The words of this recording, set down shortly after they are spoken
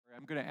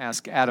going to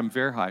ask Adam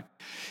Verheid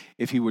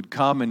if he would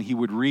come and he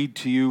would read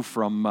to you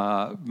from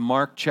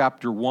Mark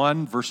chapter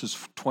 1, verses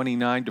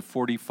 29 to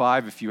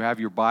 45. If you have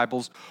your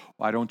Bibles,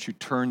 why don't you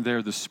turn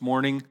there this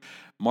morning?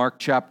 Mark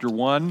chapter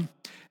 1,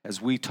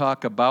 as we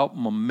talk about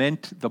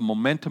the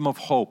momentum of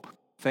hope.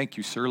 Thank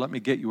you, sir. Let me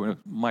get you a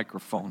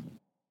microphone.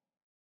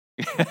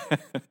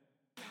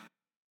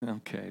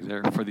 Okay,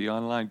 there for the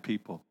online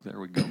people. There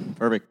we go.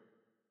 Perfect.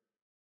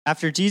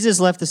 After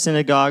Jesus left the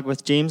synagogue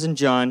with James and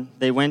John,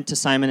 they went to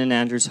Simon and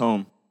Andrew's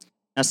home.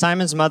 Now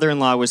Simon's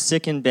mother-in-law was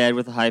sick in bed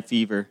with a high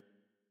fever.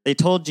 They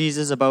told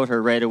Jesus about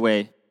her right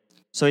away.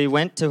 So he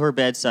went to her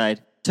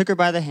bedside, took her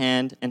by the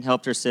hand, and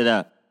helped her sit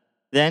up.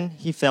 Then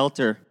she left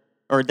her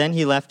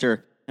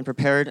and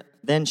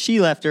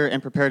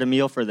prepared a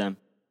meal for them.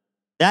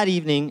 That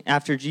evening,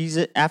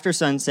 after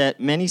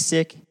sunset, many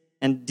sick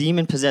and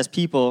demon-possessed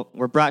people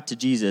were brought to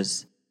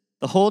Jesus.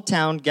 The whole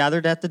town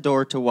gathered at the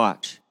door to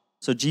watch.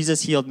 So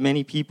Jesus healed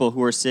many people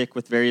who were sick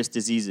with various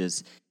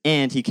diseases,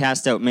 and he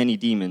cast out many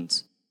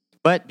demons.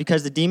 But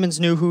because the demons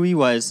knew who he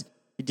was,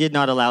 he did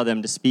not allow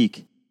them to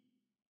speak.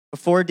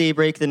 Before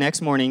daybreak the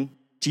next morning,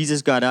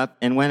 Jesus got up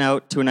and went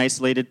out to an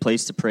isolated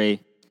place to pray.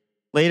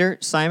 Later,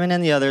 Simon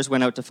and the others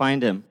went out to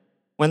find him.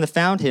 When they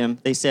found him,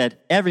 they said,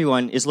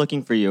 "Everyone is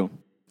looking for you."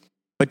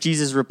 But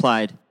Jesus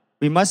replied,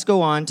 "We must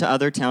go on to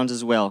other towns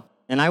as well,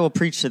 and I will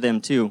preach to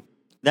them too.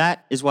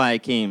 That is why I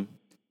came."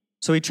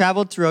 So he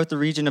traveled throughout the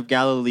region of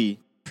Galilee,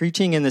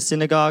 preaching in the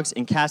synagogues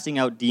and casting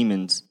out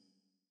demons.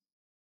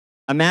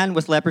 A man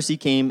with leprosy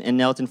came and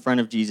knelt in front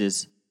of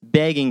Jesus,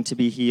 begging to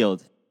be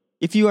healed.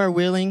 "If you are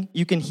willing,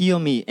 you can heal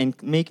me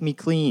and make me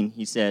clean,"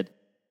 he said.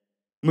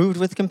 Moved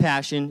with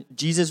compassion,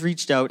 Jesus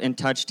reached out and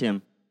touched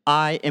him.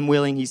 "I am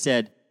willing," he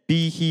said.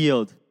 "Be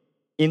healed."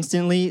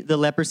 Instantly, the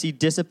leprosy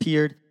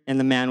disappeared and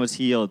the man was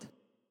healed.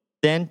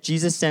 Then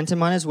Jesus sent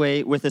him on his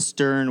way with a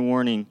stern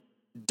warning.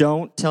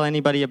 "Don't tell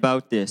anybody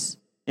about this.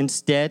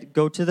 Instead,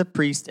 go to the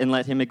priest and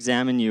let him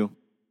examine you.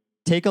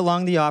 Take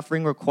along the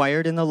offering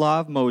required in the law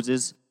of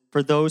Moses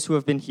for those who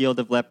have been healed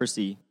of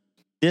leprosy.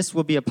 This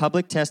will be a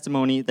public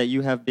testimony that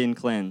you have been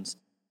cleansed."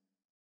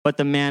 But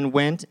the man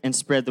went and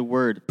spread the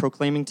word,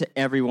 proclaiming to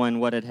everyone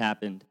what had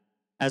happened.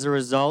 As a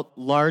result,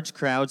 large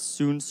crowds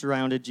soon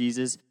surrounded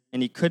Jesus,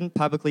 and he couldn't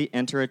publicly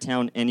enter a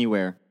town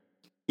anywhere.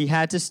 He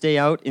had to stay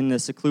out in the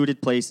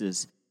secluded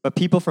places, but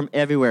people from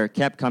everywhere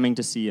kept coming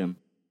to see him.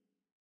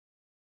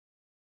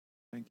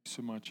 Thank you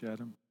so much,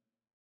 Adam.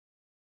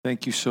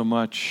 Thank you so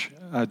much.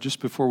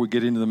 Just before we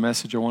get into the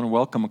message, I want to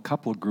welcome a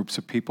couple of groups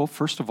of people.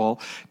 First of all,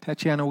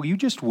 Tatiana, will you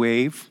just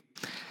wave?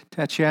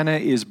 Tatiana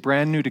is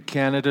brand new to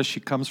Canada.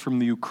 She comes from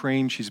the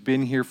Ukraine. She's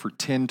been here for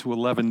 10 to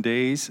 11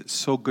 days. It's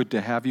so good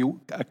to have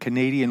you. A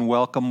Canadian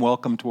welcome.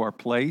 Welcome to our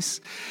place.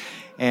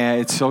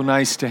 And it's so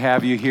nice to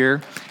have you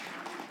here.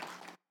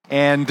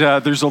 And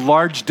there's a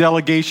large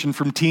delegation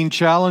from Teen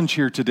Challenge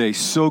here today.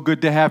 So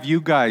good to have you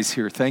guys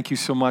here. Thank you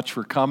so much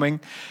for coming.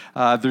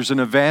 There's an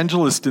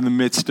evangelist in the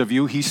midst of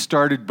you. He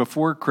started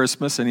before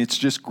Christmas, and it's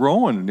just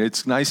growing.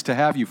 It's nice to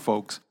have you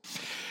folks.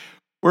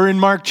 We're in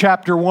Mark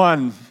chapter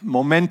 1,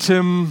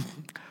 momentum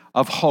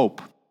of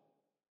hope.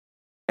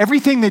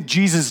 Everything that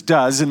Jesus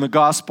does in the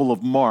Gospel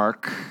of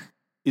Mark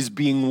is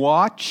being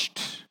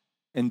watched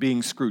and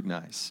being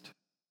scrutinized.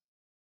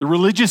 The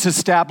religious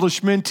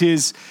establishment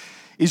is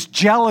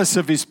jealous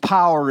of his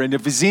power and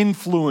of his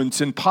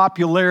influence and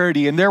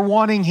popularity, and they're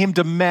wanting him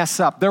to mess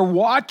up. They're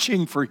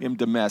watching for him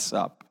to mess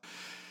up.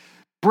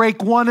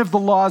 Break one of the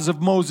laws of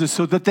Moses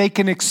so that they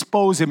can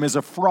expose him as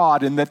a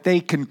fraud and that they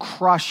can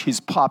crush his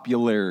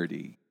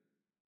popularity.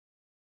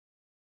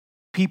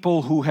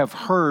 People who have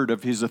heard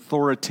of his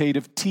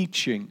authoritative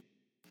teaching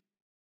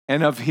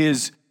and of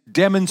his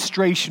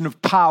demonstration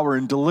of power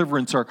and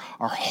deliverance are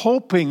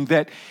hoping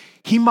that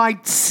he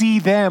might see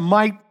them,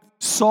 might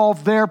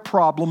solve their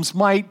problems,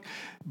 might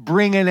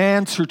bring an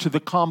answer to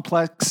the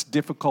complex,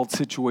 difficult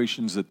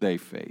situations that they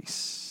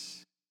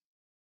face.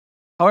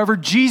 However,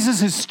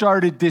 Jesus has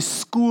started this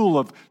school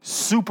of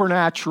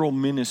supernatural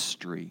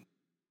ministry.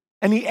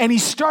 And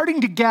he's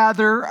starting to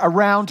gather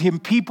around him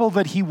people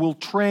that he will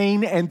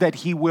train and that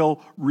he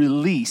will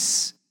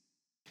release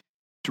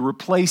to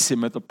replace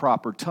him at the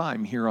proper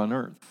time here on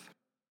earth.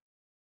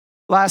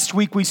 Last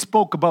week we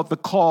spoke about the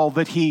call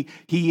that he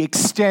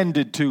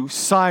extended to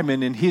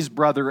Simon and his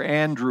brother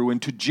Andrew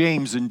and to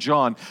James and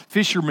John,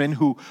 fishermen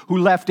who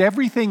left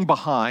everything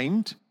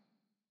behind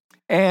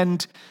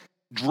and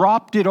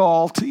dropped it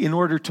all in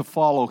order to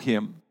follow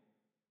him.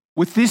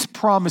 With this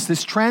promise,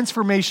 this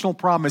transformational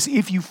promise,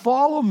 if you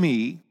follow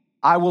me,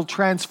 I will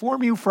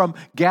transform you from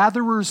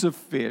gatherers of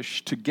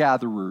fish to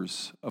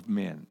gatherers of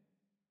men.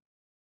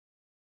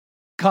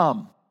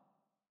 Come,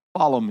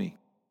 follow me.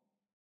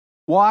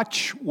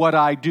 Watch what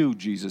I do,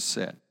 Jesus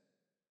said.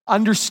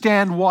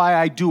 Understand why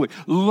I do it.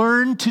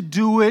 Learn to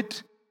do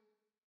it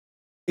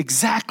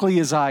exactly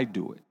as I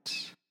do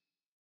it.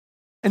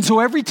 And so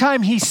every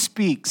time he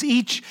speaks,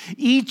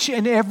 each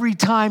and every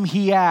time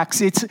he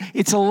acts,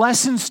 it's a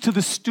lesson to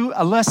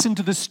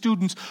the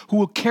students who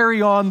will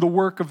carry on the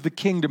work of the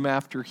kingdom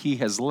after he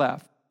has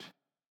left.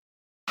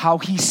 How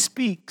he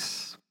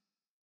speaks,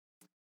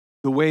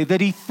 the way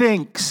that he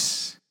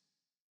thinks,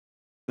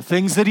 the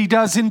things that he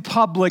does in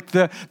public,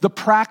 the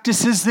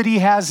practices that he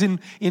has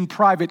in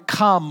private.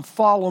 Come,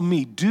 follow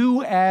me.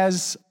 Do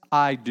as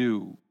I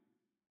do.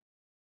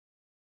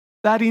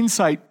 That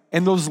insight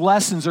and those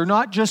lessons are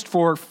not just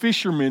for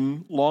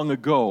fishermen long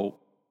ago.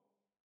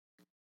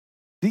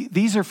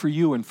 These are for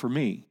you and for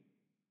me.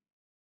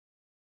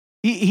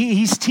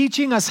 He's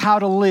teaching us how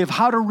to live,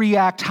 how to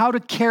react, how to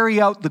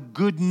carry out the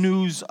good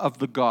news of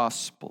the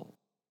gospel.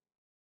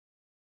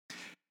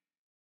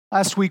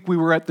 Last week we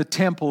were at the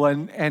temple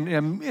and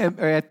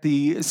at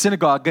the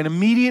synagogue, and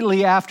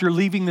immediately after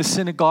leaving the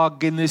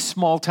synagogue in this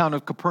small town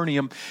of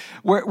Capernaum,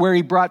 where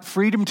he brought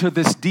freedom to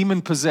this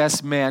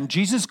demon-possessed man,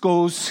 Jesus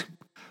goes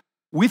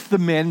with the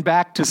men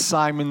back to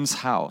Simon's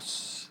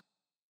house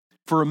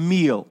for a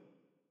meal.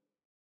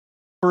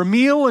 For a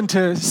meal and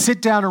to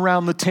sit down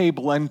around the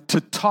table and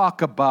to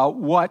talk about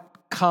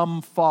what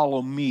 "come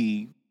follow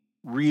me"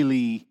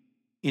 really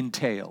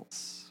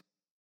entails.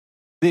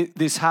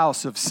 This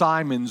house of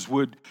Simon's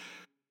would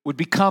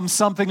become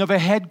something of a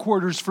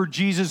headquarters for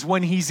Jesus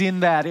when he's in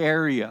that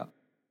area.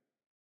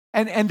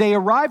 And they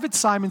arrive at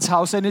Simon's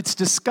house, and it's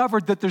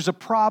discovered that there's a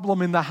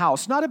problem in the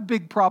house. Not a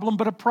big problem,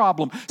 but a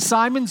problem.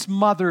 Simon's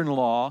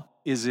mother-in-law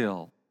is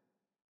ill.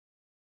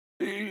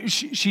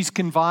 She's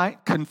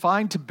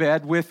confined to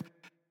bed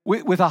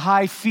with a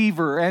high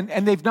fever,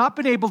 and they've not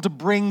been able to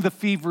bring the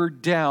fever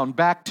down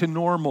back to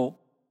normal.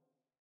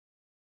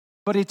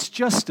 But it's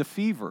just a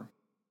fever.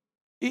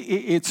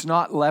 It's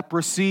not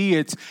leprosy.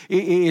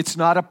 It's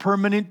not a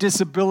permanent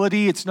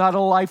disability. It's not a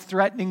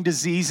life-threatening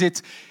disease.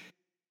 It's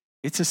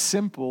a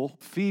simple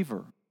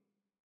fever.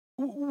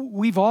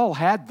 We've all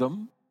had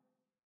them.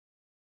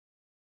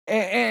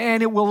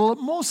 And it will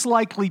most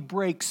likely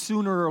break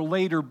sooner or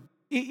later.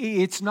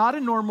 It's not a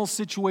normal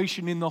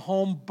situation in the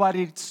home, but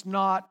it's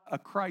not a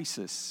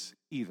crisis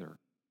either.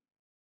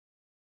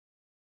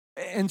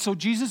 And so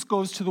Jesus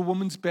goes to the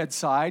woman's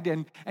bedside,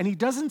 and he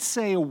doesn't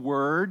say a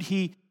word.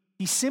 He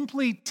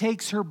simply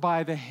takes her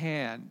by the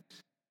hand,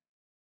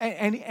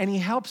 and he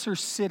helps her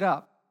sit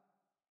up.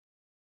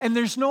 And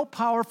there's no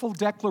powerful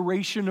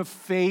declaration of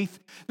faith.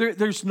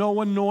 There's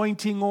no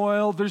anointing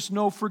oil. There's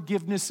no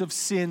forgiveness of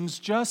sins.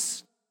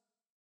 Just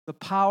the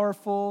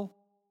powerful,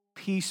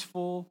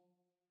 peaceful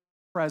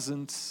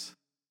presence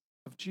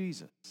of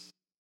Jesus.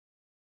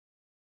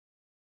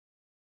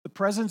 The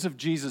presence of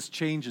Jesus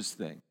changes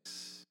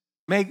things,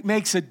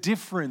 makes a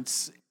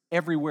difference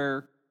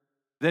everywhere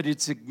that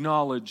it's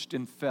acknowledged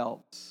and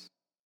felt.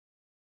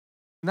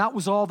 And that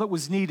was all that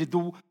was needed.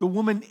 The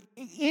woman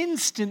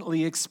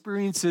instantly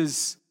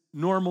experiences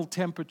normal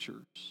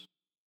temperatures.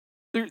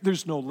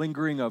 There's no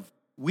lingering of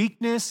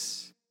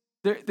weakness.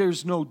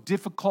 There's no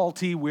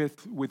difficulty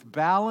with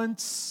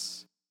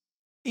balance.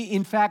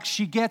 In fact,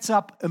 she gets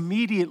up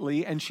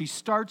immediately and she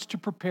starts to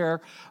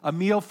prepare a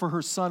meal for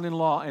her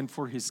son-in-law and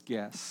for his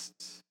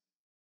guests.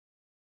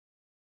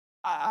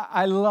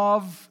 I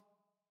love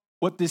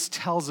what this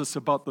tells us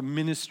about the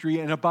ministry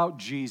and about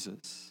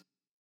Jesus.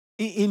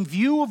 In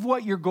view of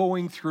what you're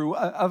going through,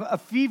 a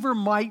fever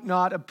might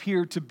not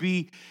appear to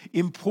be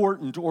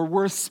important or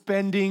worth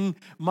spending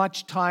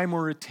much time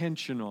or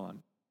attention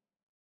on.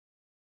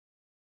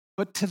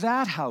 But to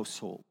that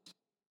household,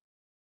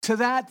 to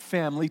that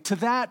family, to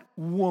that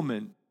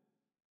woman,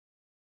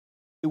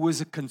 it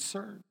was a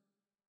concern.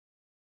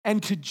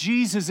 And to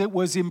Jesus, it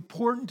was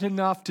important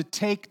enough to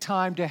take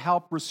time to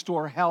help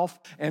restore health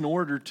and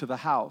order to the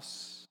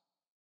house.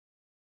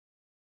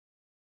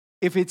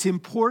 If it's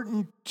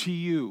important to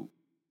you,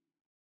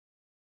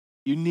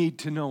 you need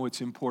to know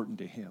it's important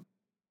to him.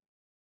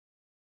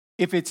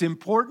 If it's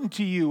important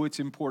to you, it's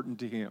important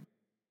to him.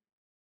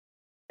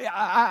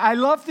 I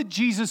love that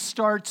Jesus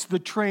starts the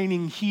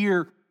training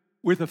here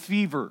with a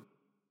fever.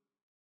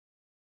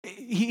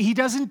 He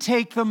doesn't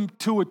take them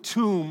to a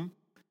tomb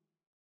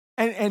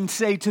and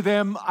say to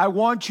them, I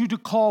want you to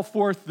call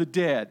forth the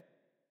dead.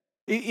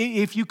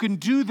 If you can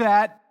do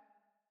that,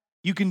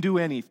 you can do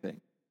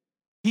anything.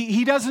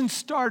 He doesn't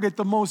start at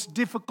the most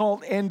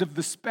difficult end of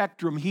the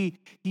spectrum. He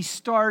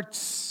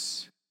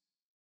starts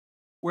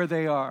where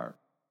they are.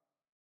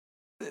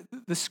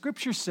 The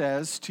scripture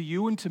says to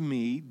you and to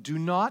me, do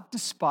not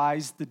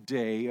despise the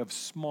day of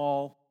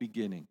small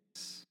beginnings.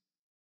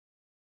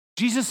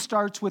 Jesus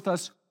starts with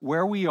us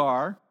where we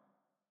are,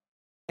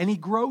 and he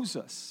grows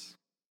us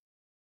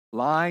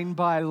line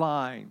by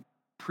line,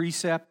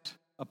 precept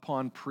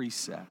upon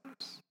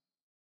precept.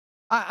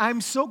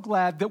 I'm so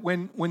glad that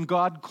when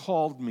God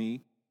called me,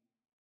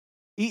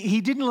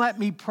 he didn't let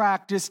me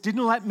practice,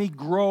 didn't let me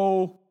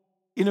grow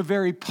in a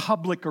very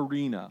public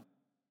arena.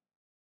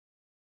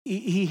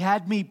 He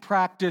had me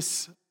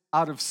practice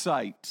out of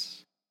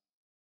sight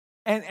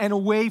and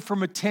away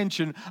from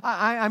attention.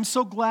 I'm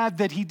so glad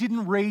that he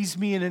didn't raise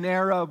me in an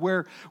era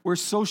where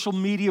social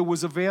media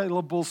was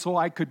available so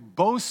I could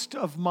boast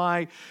of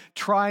my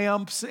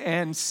triumphs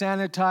and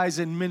sanitize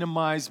and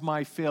minimize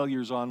my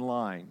failures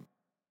online.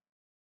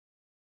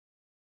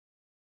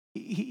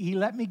 He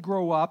let me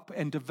grow up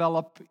and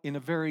develop in a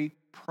very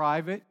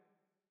private,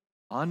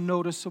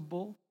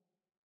 unnoticeable,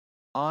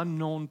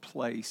 unknown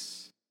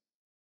place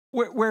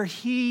where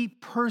he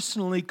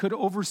personally could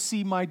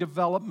oversee my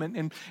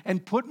development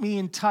and put me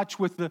in touch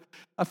with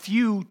a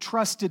few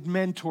trusted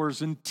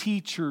mentors and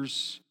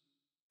teachers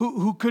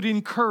who could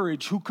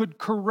encourage, who could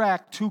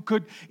correct, who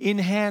could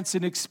enhance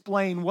and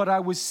explain what I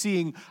was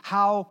seeing,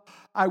 how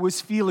I was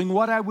feeling,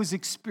 what I was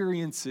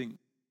experiencing.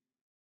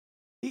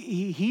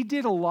 He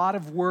did a lot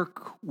of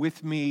work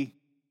with me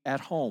at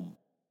home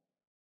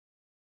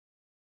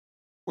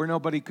where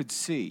nobody could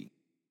see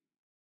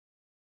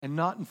and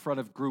not in front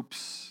of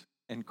groups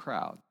and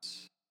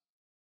crowds.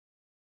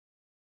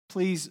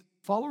 Please,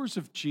 followers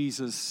of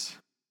Jesus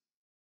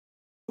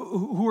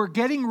who are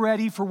getting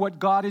ready for what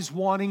God is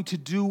wanting to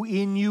do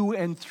in you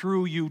and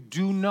through you,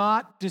 do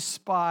not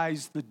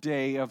despise the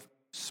day of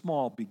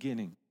small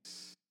beginnings.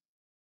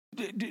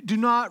 Do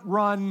not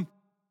run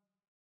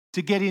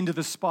to get into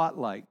the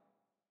spotlight.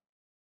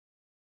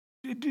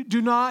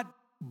 Do not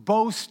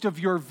boast of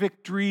your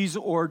victories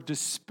or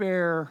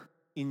despair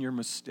in your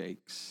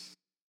mistakes.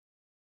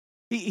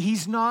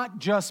 He's not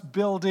just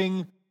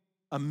building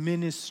a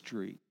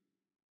ministry.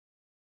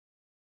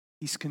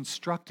 He's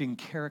constructing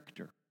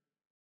character.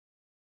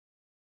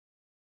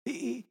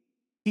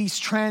 He's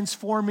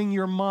transforming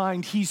your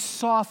mind. He's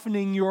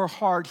softening your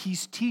heart.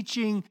 He's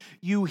teaching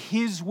you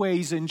His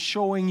ways and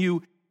showing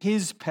you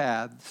His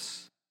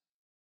paths.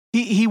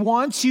 He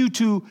wants you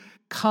to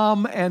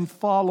come and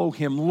follow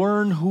Him,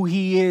 learn who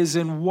He is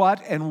and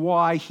what and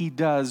why He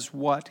does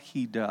what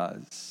He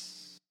does.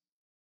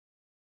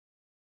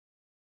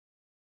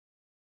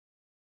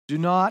 Do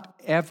not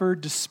ever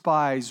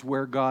despise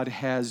where God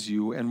has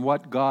you and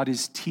what God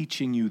is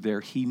teaching you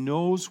there. He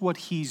knows what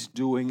He's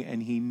doing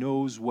and He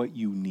knows what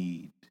you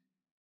need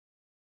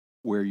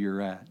where you're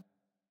at.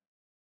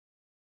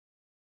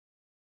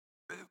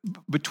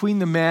 Between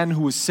the man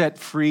who was set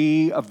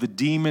free of the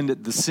demon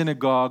at the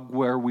synagogue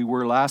where we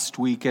were last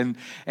week and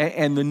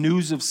the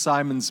news of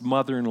Simon's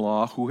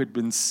mother-in-law who had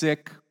been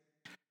sick,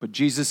 but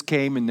Jesus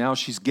came and now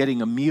she's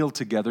getting a meal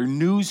together,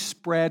 news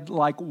spread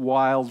like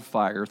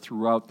wildfire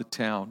throughout the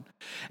town.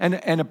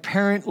 And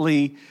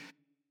apparently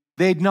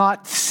they'd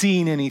not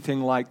seen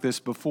anything like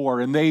this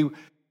before. And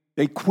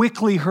they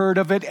quickly heard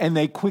of it and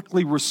they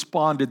quickly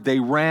responded. They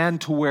ran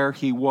to where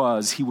he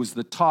was. He was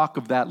the talk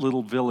of that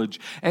little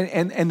village.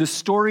 And the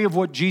story of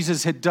what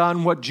Jesus had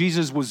done, what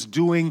Jesus was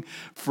doing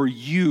for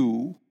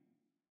you,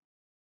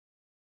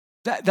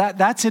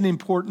 that's an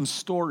important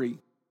story.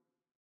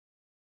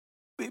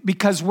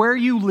 Because where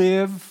you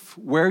live,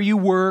 where you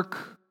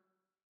work,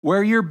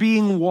 where you're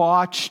being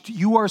watched,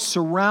 you are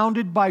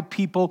surrounded by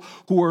people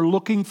who are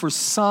looking for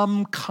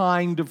some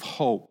kind of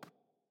hope,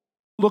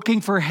 looking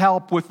for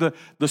help with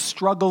the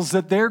struggles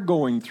that they're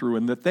going through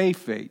and that they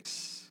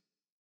face.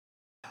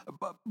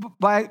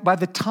 By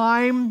the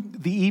time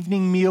the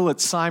evening meal at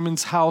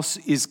Simon's house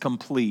is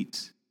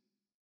complete,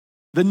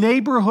 the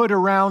neighborhood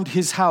around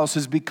his house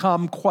has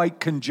become quite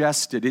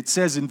congested. It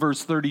says in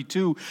verse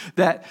 32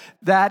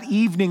 that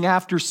evening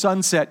after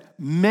sunset,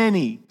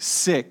 many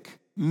sick,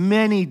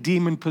 many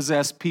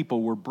demon-possessed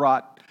people were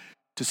brought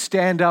to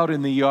stand out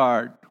in the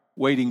yard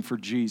waiting for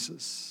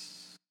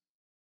Jesus.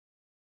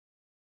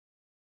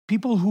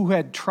 People who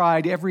had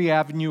tried every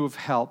avenue of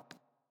help,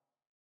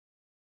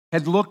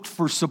 had looked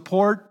for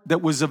support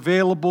that was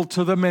available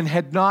to them and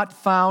had not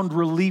found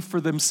relief for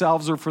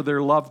themselves or for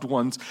their loved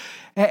ones,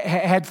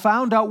 had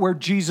found out where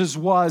Jesus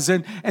was,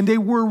 and they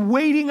were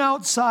waiting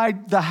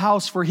outside the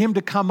house for him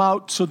to come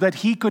out so that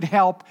he could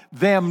help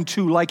them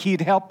too, like he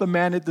had helped the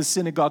man at the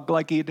synagogue,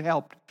 like he had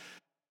helped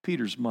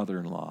Peter's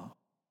mother-in-law.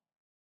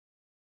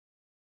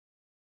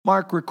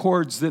 Mark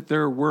records that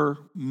there were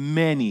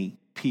many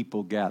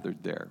people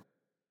gathered there.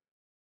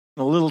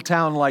 In a little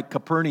town like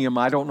Capernaum,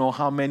 I don't know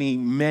how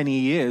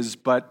many is,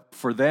 but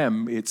for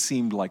them, it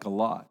seemed like a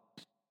lot.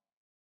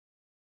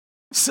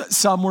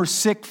 Some were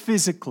sick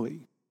physically.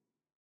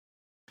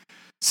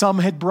 Some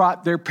had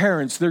brought their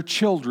parents, their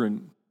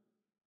children.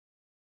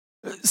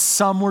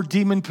 Some were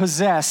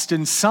demon-possessed,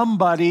 and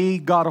somebody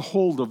got a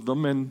hold of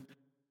them and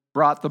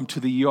brought them to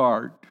the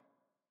yard.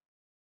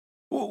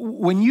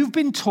 When you've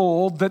been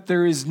told that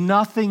there is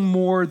nothing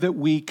more that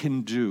we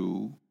can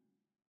do,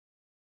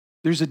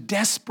 there's a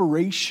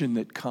desperation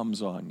that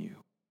comes on you.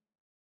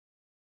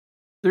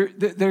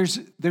 There's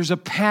a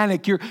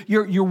panic.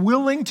 You're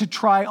willing to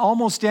try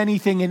almost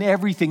anything and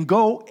everything.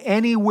 Go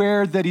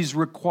anywhere that is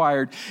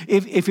required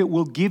if it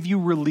will give you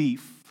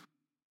relief.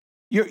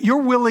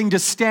 You're willing to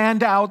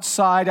stand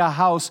outside a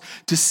house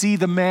to see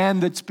the man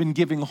that's been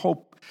giving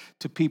hope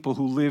to people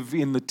who live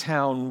in the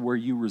town where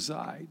you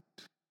reside.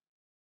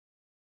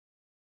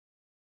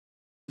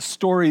 The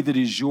story that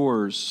is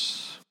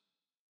yours,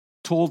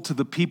 told to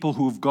the people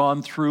who have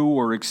gone through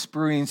or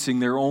experiencing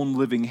their own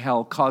living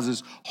hell,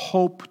 causes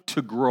hope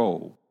to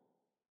grow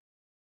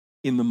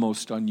in the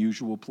most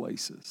unusual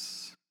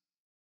places.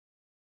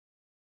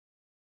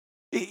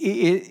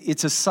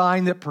 It's a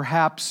sign that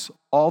perhaps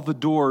all the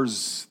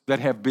doors that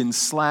have been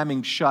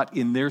slamming shut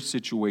in their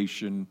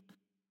situation,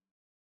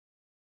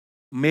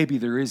 maybe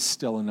there is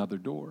still another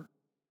door.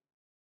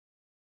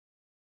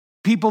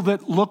 People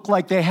that look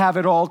like they have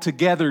it all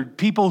together,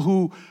 people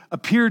who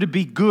appear to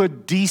be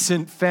good,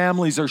 decent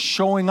families are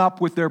showing up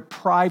with their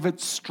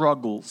private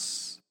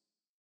struggles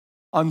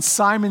on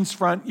Simon's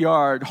front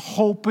yard,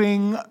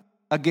 hoping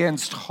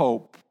against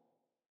hope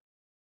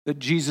that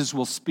Jesus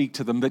will speak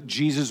to them, that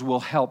Jesus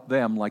will help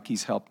them like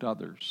he's helped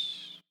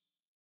others.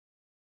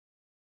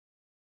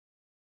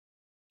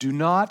 Do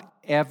not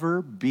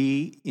ever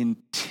be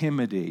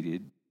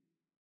intimidated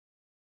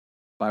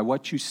by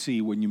what you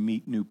see when you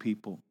meet new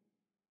people.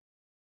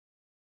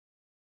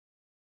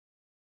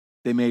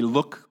 They may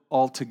look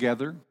all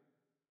together.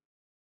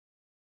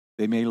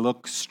 They may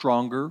look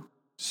stronger,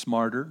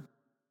 smarter.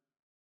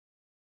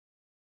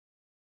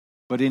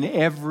 But in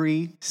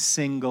every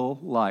single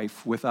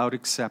life, without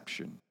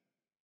exception,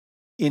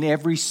 in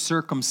every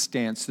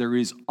circumstance, there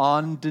is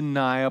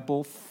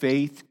undeniable,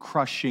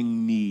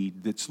 faith-crushing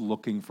need that's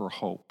looking for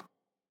hope.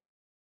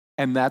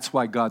 And that's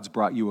why God's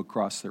brought you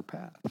across their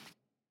path.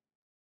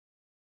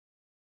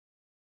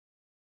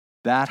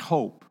 That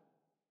hope,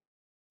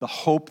 the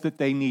hope that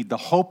they need, the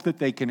hope that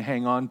they can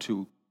hang on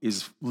to,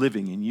 is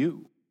living in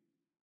you.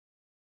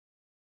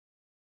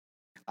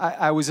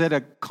 I was at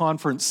a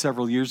conference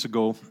several years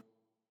ago,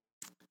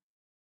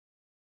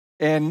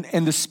 and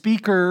the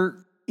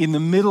speaker, in the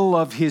middle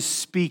of his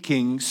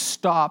speaking,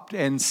 stopped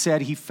and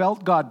said he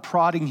felt God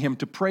prodding him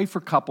to pray for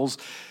couples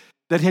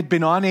that had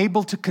been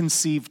unable to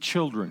conceive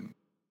children,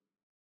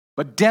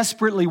 but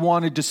desperately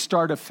wanted to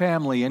start a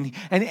family.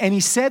 And he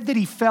said that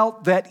he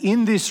felt that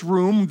in this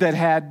room that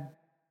had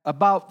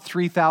about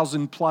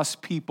 3,000 plus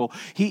people,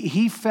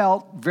 he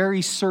felt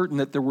very certain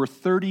that there were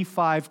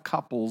 35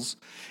 couples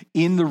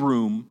in the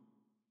room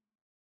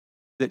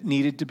that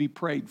needed to be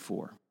prayed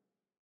for.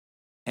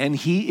 And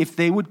if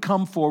they would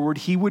come forward,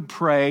 he would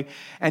pray,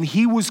 and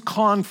he was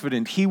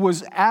confident, he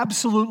was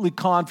absolutely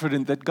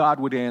confident that God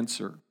would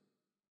answer.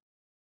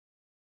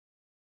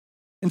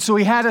 And so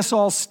he had us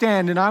all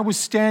stand, and I was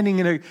standing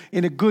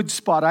in a good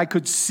spot. I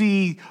could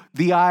see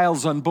the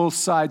aisles on both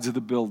sides of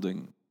the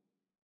building.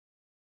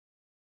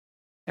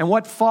 And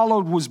what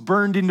followed was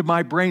burned into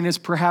my brain as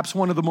perhaps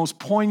one of the most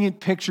poignant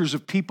pictures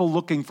of people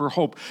looking for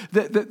hope.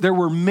 There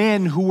were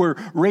men who were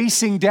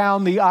racing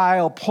down the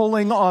aisle,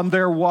 pulling on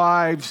their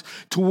wives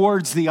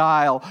towards the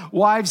aisle.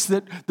 Wives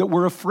that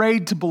were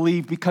afraid to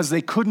believe because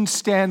they couldn't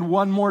stand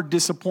one more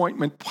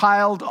disappointment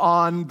piled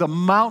on the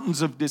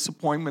mountains of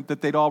disappointment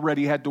that they'd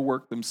already had to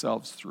work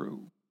themselves through.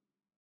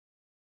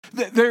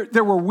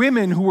 There were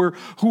women who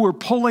were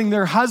pulling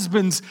their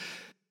husbands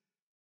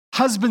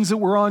that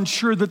were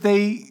unsure that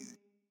they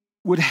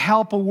would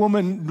help a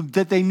woman,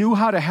 that they knew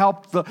how to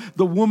help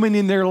the woman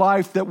in their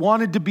life that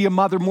wanted to be a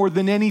mother more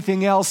than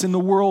anything else in the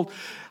world.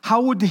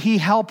 How would he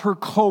help her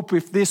cope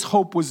if this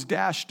hope was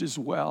dashed as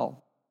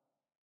well?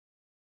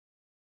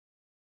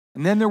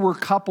 And then there were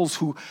couples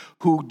who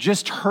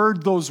just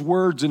heard those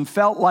words and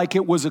felt like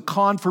it was a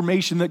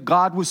confirmation that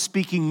God was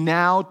speaking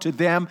now to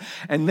them,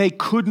 and they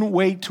couldn't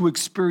wait to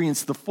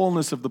experience the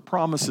fullness of the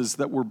promises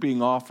that were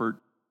being offered.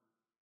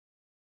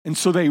 And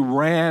so they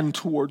ran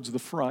towards the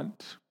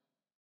front.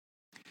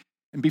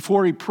 And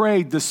before he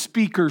prayed, the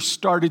speaker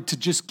started to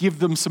just give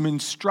them some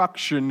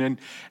instruction.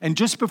 And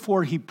just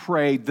before he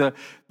prayed, the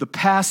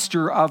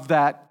pastor of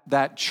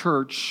that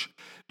church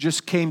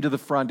just came to the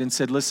front and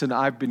said, "Listen,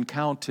 I've been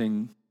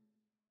counting,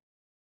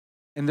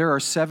 and there are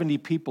 70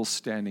 people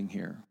standing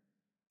here,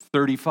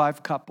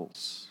 35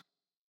 couples.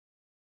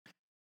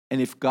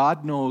 And if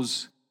God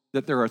knows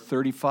that there are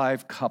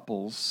 35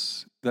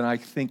 couples, then I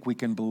think we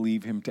can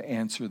believe him to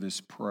answer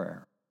this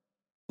prayer.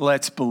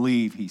 Let's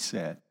believe," he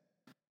said.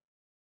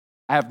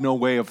 I have no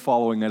way of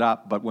following it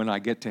up, but when I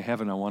get to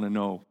heaven, I want to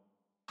know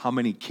how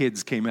many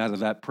kids came out of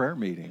that prayer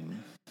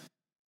meeting.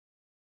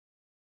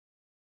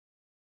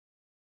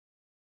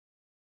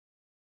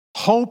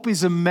 Hope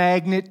is a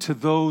magnet to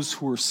those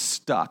who are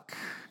stuck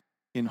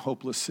in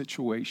hopeless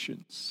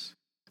situations.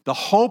 The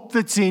hope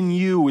that's in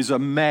you is a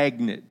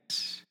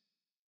magnet.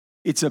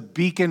 It's a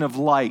beacon of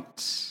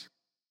light.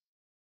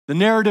 The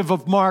narrative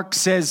of Mark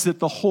says that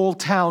the whole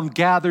town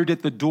gathered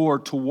at the door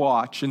to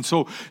watch. And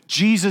so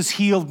Jesus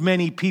healed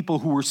many people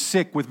who were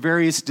sick with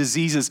various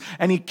diseases,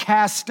 and he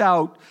cast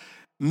out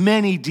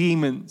many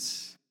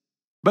demons.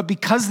 But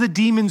because the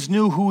demons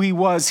knew who he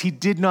was, he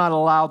did not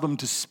allow them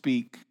to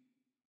speak.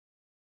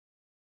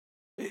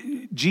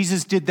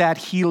 Jesus did that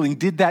healing,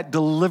 did that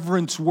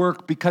deliverance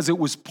work because it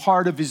was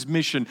part of his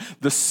mission.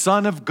 The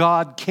Son of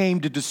God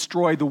came to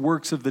destroy the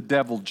works of the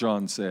devil,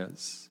 John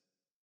says.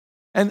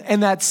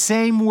 And that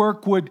same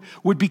work would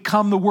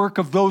become the work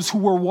of those who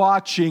were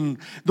watching,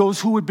 those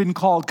who had been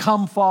called,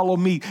 "Come follow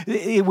me."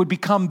 It would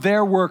become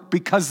their work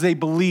because they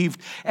believed.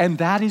 And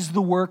that is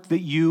the work that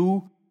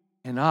you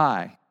and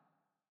I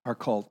are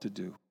called to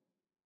do.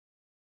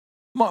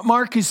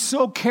 Mark is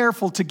so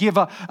careful to give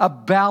a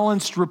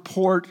balanced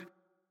report,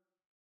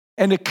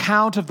 an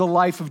account of the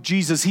life of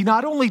Jesus. He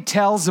not only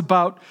tells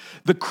about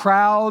the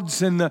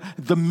crowds and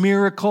the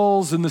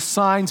miracles and the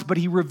signs, but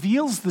he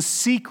reveals the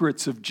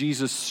secrets of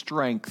Jesus'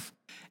 strength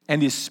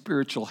and his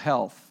spiritual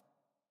health.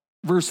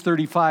 Verse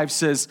 35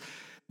 says,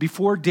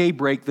 before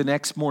daybreak the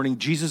next morning,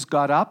 Jesus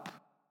got up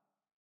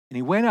and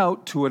he went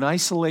out to an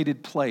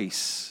isolated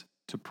place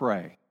to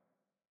pray.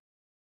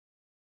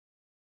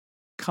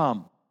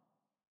 Come,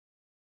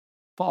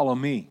 follow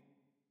me.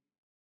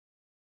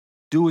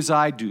 Do as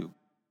I do.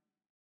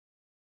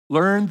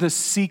 Learn the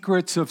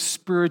secrets of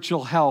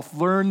spiritual health.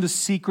 Learn the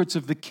secrets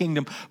of the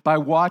kingdom by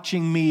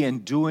watching me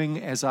and doing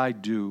as I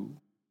do.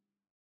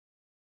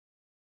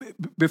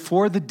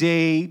 Before the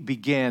day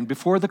began,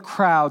 before the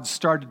crowd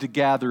started to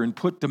gather and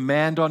put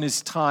demand on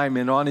his time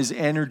and on his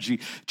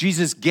energy,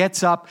 Jesus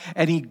gets up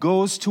and he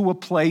goes to a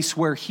place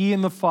where he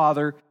and the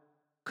Father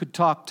could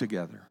talk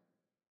together.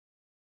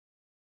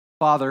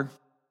 Father,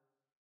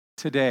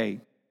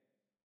 today,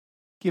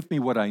 give me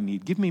what I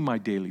need. Give me my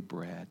daily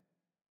bread.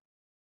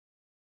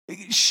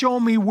 Show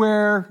me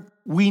where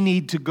we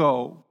need to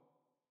go.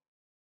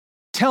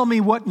 Tell me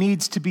what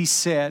needs to be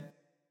said.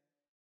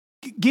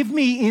 Give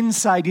me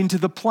insight into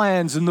the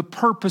plans and the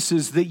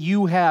purposes that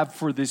you have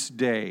for this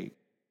day.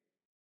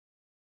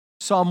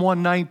 Psalm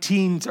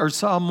 119 or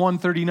Psalm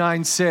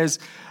 139 says,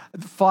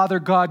 Father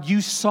God,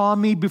 you saw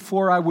me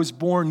before I was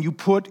born. You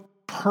put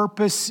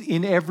purpose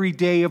in every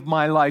day of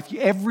my life.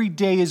 Every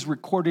day is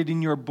recorded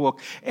in your book.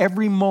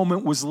 Every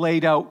moment was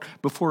laid out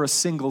before a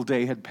single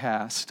day had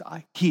passed.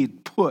 He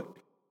had put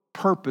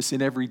purpose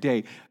in every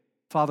day.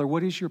 Father,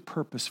 what is your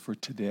purpose for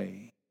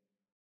today?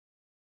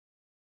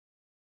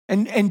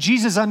 And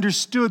Jesus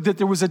understood that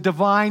there was a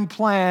divine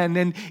plan,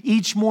 and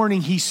each morning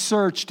he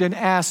searched and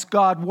asked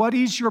God, what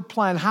is your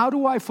plan? How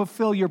do I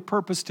fulfill your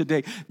purpose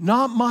today?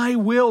 Not my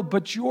will,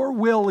 but your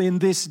will in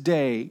this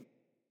day.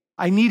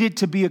 I need it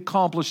to be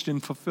accomplished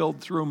and fulfilled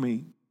through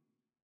me.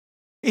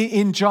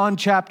 In John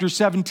chapter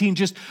 17,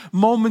 just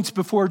moments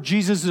before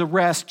Jesus'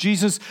 arrest,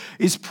 Jesus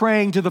is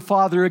praying to the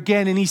Father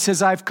again, and he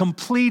says, I've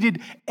completed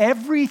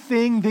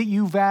everything that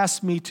you've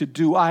asked me to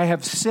do. I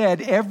have said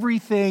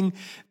everything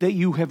that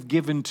you have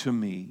given to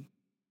me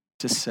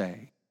to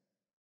say.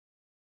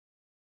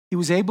 He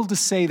was able to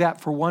say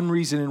that for one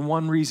reason and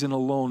one reason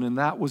alone, and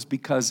that was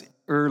because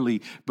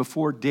early,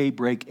 before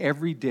daybreak,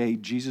 every day,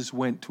 Jesus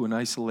went to an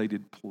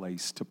isolated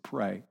place to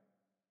pray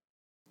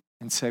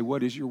and say,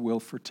 what is your will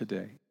for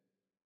today?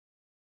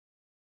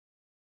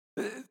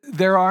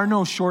 There are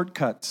no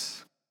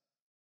shortcuts.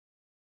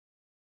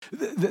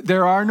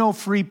 There are no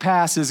free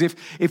passes.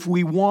 If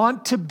we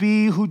want to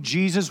be who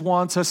Jesus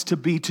wants us to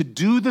be, to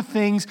do the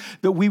things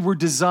that we were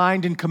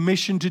designed and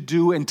commissioned to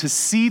do, and to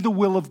see the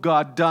will of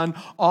God done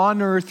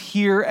on earth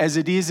here as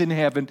it is in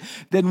heaven,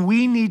 then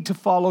we need to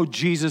follow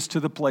Jesus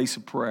to the place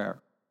of prayer.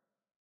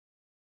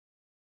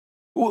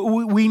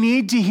 We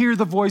need to hear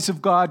the voice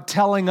of God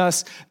telling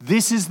us,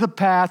 this is the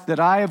path that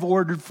I have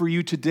ordered for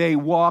you today.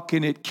 Walk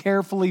in it,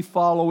 carefully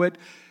follow it.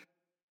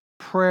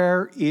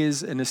 Prayer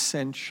is an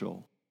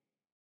essential.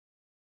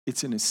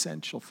 It's an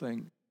essential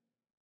thing.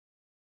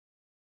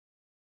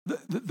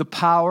 The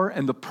power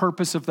and the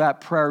purpose of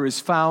that prayer is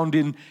found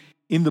in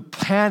the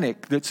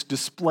panic that's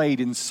displayed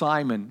in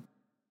Simon.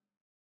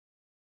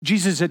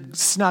 Jesus had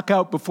snuck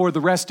out before the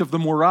rest of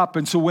them were up,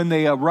 and so when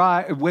they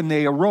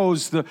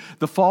arose,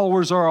 the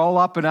followers are all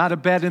up and out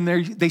of bed, and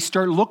they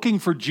start looking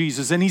for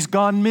Jesus, and he's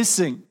gone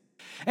missing.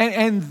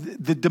 And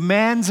the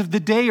demands of the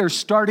day are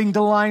starting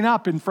to line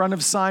up in front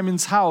of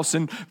Simon's house.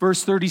 And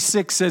verse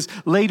 36 says,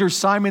 later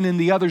Simon and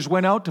the others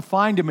went out to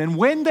find him, and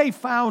when they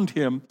found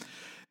him,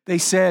 they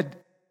said,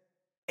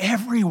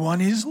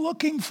 everyone is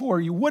looking for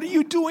you. What are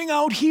you doing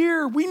out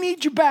here? We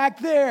need you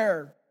back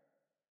there.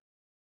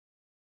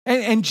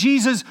 And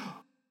Jesus,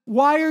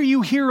 why are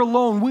you here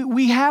alone?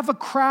 We have a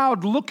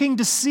crowd looking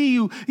to see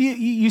you.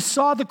 You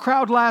saw the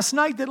crowd last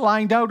night that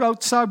lined out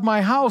outside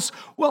my house.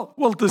 Well,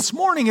 this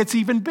morning it's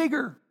even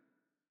bigger.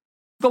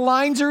 The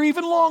lines are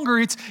even longer.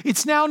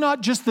 It's now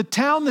not just the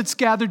town that's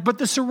gathered, but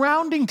the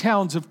surrounding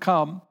towns have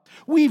come.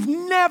 We've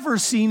never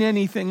seen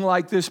anything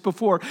like this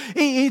before.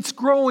 It's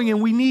growing,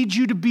 and we need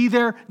you to be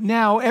there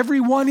now.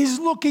 Everyone is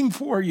looking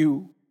for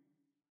you.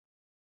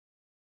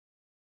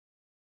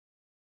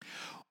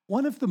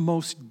 One of the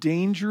most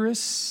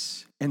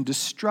dangerous and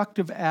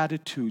destructive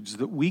attitudes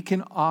that we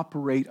can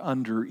operate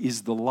under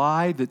is the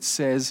lie that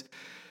says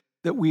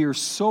that we are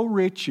so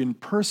rich in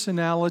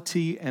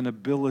personality and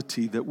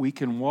ability that we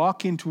can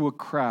walk into a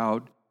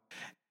crowd,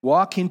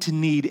 walk into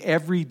need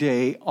every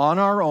day on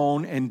our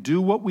own and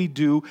do what we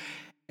do,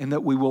 and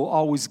that we will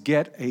always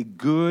get a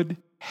good,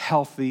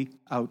 healthy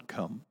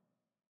outcome.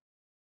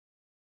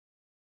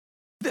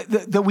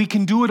 That we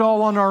can do it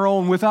all on our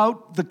own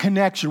without the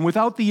connection,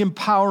 without the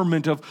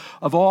empowerment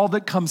of all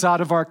that comes out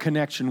of our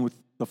connection with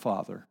the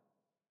Father.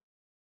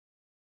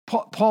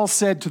 Paul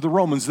said to the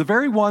Romans, the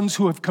very ones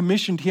who have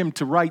commissioned him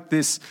to write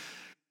this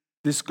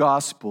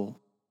gospel,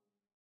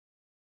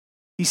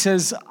 he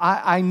says,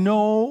 I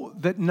know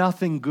that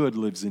nothing good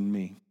lives in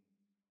me.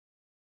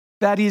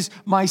 That is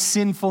my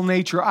sinful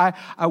nature. I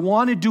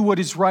want to do what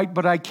is right,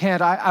 but I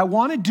can't. I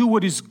want to do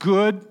what is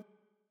good,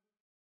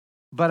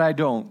 but I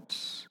don't.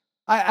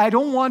 I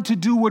don't want to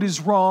do what is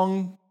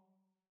wrong,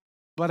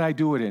 but I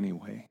do it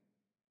anyway.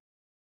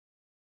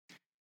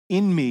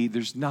 In me,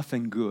 there's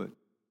nothing good.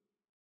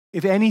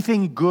 If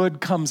anything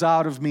good comes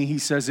out of me, he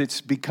says, it's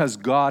because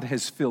God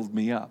has filled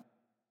me up.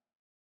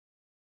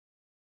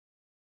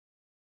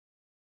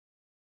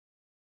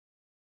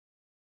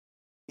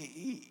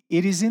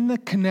 It is in the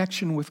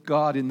connection with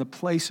God, in the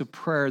place of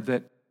prayer,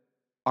 that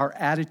our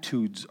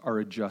attitudes are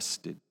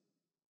adjusted,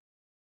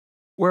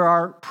 where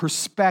our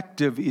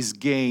perspective is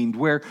gained,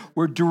 where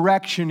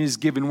direction is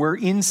given, where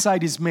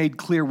insight is made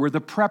clear, where the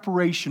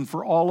preparation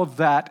for all of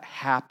that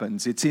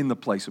happens. It's in the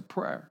place of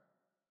prayer.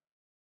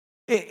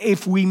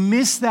 If we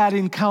miss that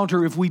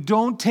encounter, if we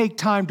don't take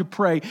time to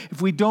pray,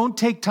 if we don't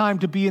take time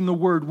to be in the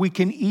Word, we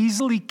can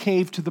easily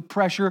cave to the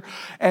pressure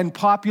and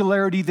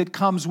popularity that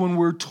comes when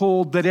we're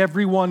told that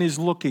everyone is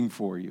looking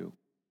for you.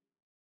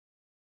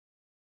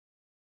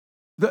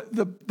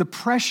 The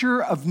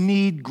pressure of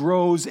need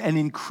grows and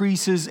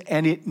increases,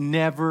 and it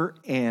never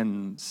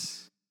ends.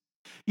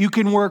 You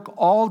can work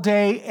all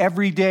day,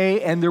 every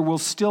day, and there will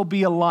still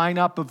be a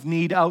lineup of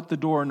need out the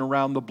door and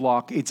around the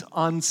block. It's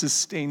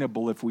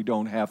unsustainable if we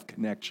don't have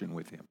connection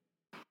with Him.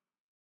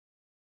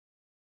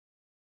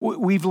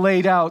 We've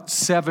laid out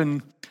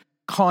 7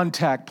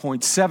 contact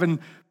points, 7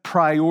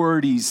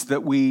 priorities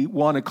that we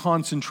want to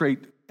concentrate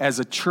as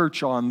a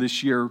church on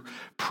this year.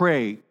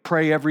 Pray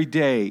every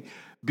day.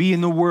 Be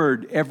in the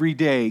Word every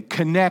day.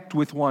 Connect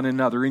with one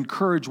another.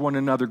 Encourage one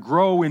another.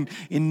 Grow in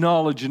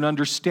knowledge and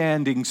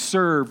understanding.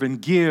 Serve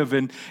and give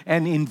and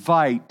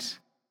invite.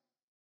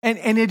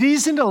 And it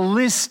isn't a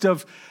list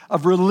of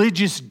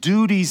religious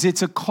duties.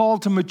 It's a call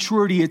to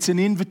maturity. It's an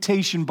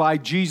invitation by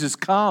Jesus.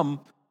 Come,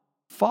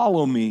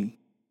 follow me.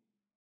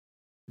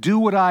 Do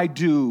what I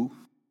do.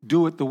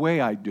 Do it the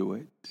way I do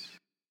it.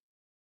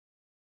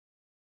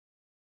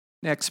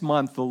 Next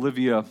month,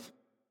 Olivia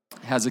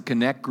has a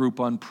connect group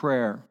on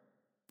prayer.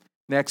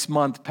 Next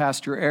month,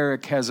 Pastor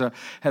Eric has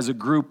a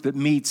group that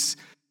meets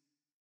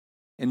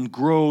and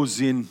grows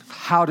in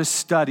how to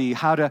study,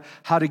 how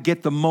to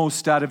get the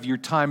most out of your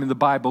time in the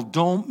Bible.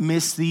 Don't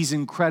miss these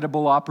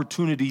incredible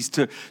opportunities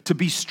to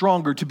be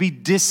stronger, to be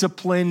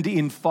disciplined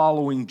in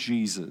following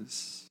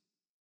Jesus.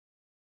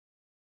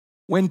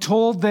 When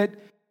told that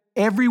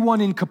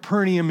everyone in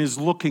Capernaum is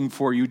looking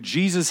for you,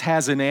 Jesus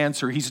has an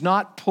answer. He's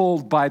not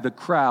pulled by the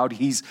crowd.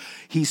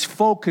 He's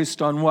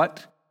focused on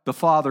what the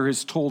Father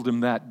has told him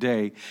that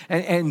day.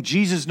 And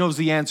Jesus knows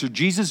the answer.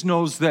 Jesus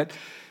knows that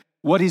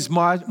what his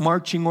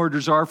marching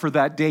orders are for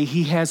that day.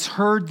 He has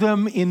heard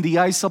them in the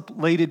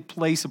isolated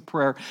place of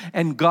prayer,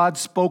 and God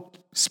spoke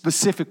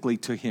specifically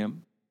to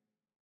him.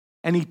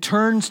 And he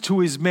turns to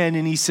his men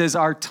and he says,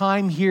 our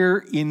time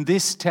here in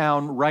this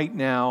town right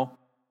now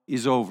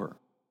is over.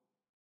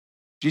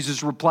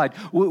 Jesus replied,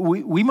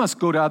 we must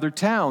go to other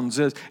towns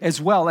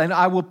as well, and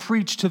I will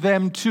preach to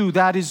them too.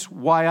 That is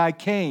why I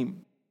came.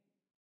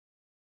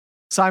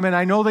 Simon,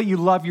 I know that you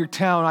love your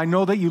town. I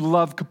know that you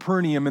love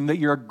Capernaum and that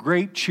you're a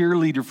great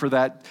cheerleader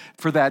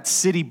for that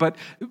city, but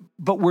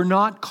we're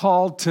not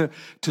called to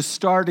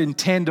start and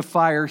tend a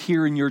fire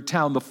here in your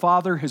town. The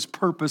Father has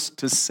purposed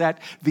to set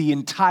the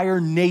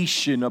entire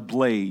nation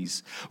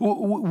ablaze.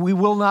 We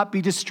will not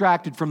be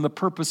distracted from the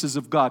purposes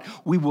of God.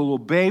 We will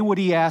obey what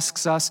He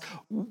asks us.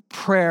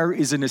 Prayer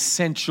is an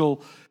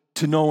essential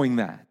to knowing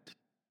that.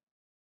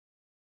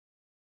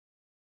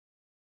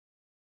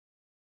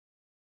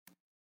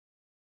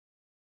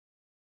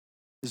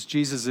 As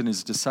Jesus and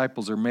his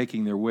disciples are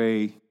making their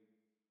way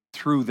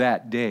through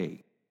that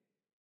day,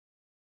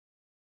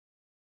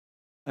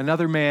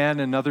 another man,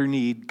 another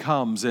need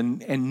comes and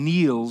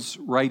kneels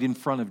right in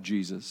front of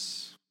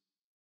Jesus.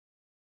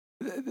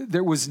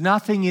 There was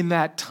nothing in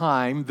that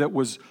time that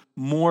was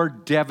more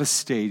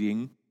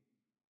devastating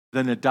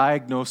than a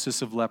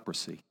diagnosis of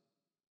leprosy.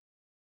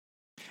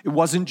 It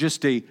wasn't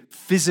just a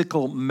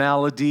physical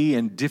malady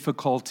and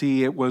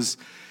difficulty. It was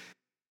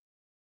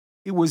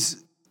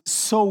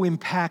so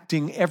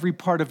impacting every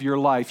part of your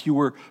life. You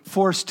were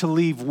forced to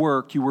leave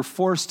work. You were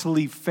forced to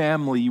leave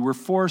family. You were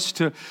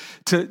forced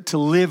to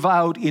live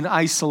out in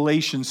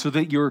isolation so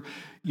that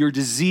your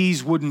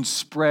disease wouldn't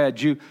spread.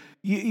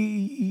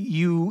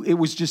 It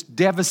was just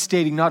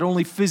devastating, not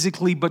only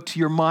physically, but to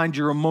your mind,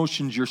 your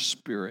emotions, your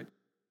spirit.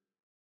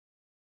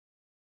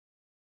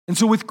 And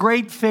so with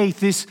great faith,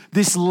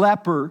 this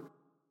leper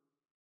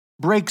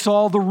breaks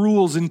all the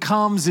rules and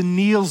comes and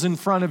kneels in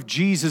front of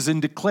Jesus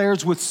and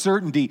declares with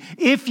certainty,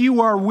 if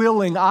you are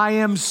willing, I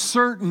am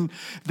certain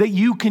that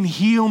you can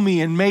heal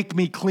me and make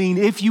me clean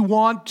if you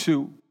want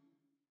to.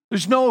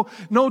 There's no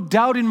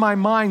doubt in my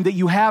mind that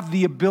you have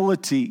the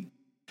ability.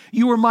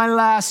 You are my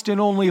last and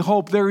only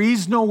hope. There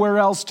is nowhere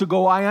else to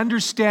go. I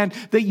understand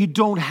that you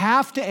don't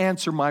have to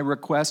answer my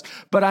request,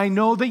 but I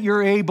know that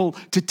you're able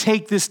to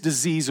take this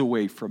disease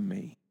away from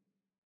me.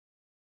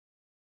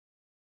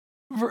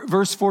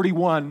 Verse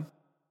 41,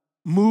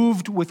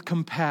 moved with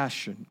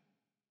compassion,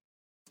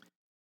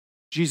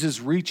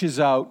 Jesus reaches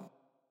out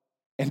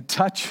and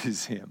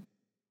touches him,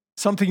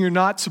 something you're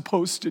not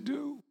supposed to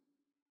do.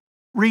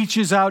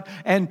 Reaches out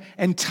and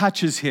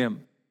touches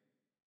him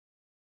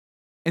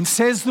and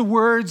says the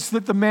words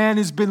that the man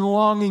has been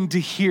longing to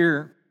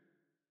hear.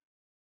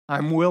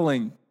 I'm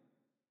willing.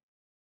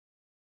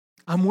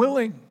 I'm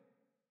willing.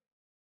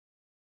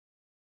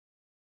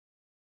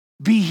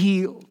 Be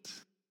healed.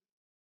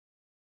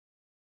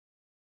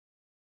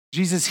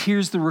 Jesus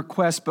hears the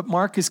request, but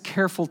Mark is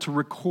careful to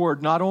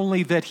record not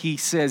only that he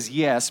says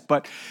yes,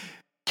 but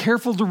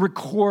careful to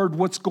record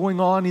what's going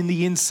on in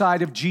the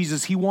inside of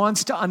Jesus. He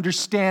wants to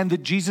understand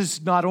that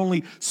Jesus not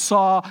only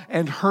saw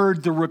and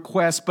heard the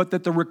request, but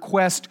that the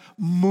request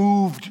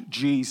moved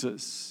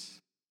Jesus.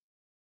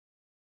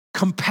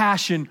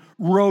 Compassion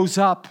rose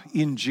up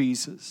in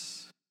Jesus.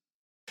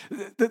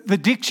 The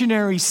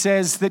dictionary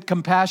says that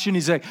compassion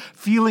is a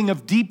feeling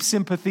of deep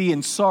sympathy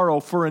and sorrow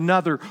for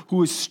another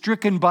who is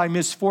stricken by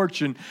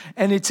misfortune,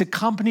 and it's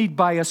accompanied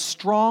by a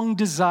strong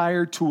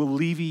desire to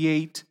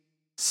alleviate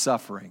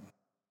suffering.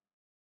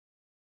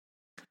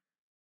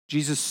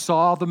 Jesus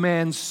saw the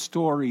man's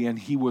story and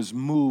he was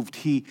moved.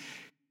 He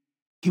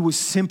was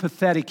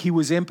sympathetic, he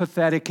was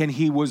empathetic, and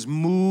he was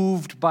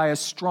moved by a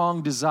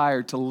strong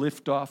desire to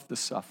lift off the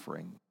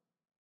suffering.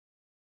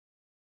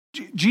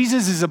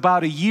 Jesus is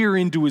about a year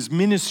into his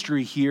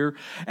ministry here,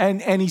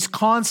 and he's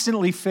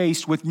constantly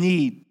faced with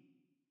need.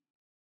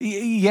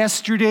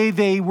 Yesterday,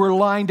 they were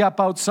lined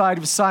up outside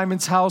of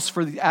Simon's house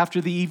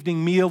after the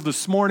evening meal.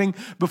 This morning,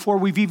 before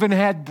we've even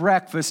had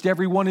breakfast,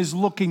 everyone is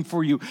looking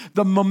for you.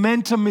 The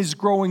momentum is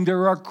growing.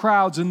 There are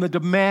crowds, and the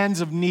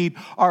demands of need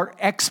are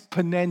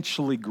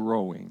exponentially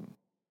growing.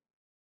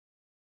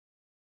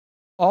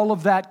 All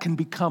of that can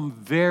become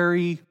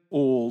very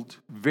old,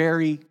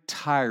 very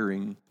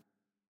tiring,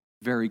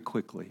 very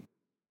quickly.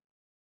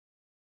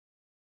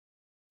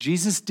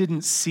 Jesus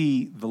didn't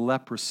see the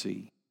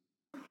leprosy.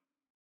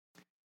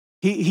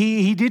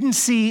 He didn't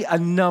see a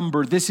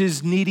number. This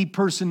is needy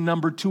person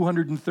number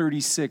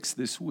 236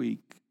 this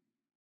week.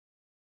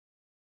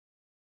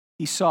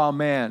 He saw a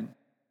man.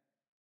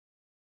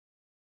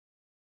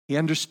 He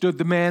understood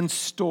the man's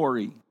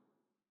story.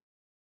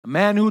 A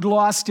man who'd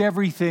lost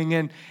everything,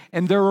 and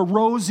there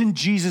arose in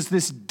Jesus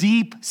this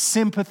deep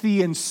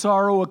sympathy and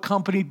sorrow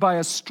accompanied by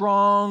a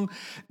strong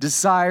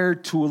desire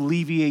to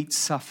alleviate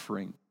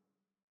suffering.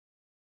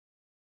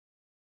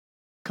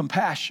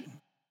 Compassion.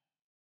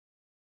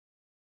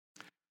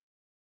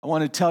 I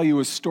want to tell you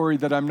a story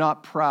that I'm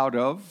not proud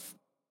of,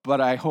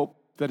 but I hope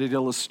that it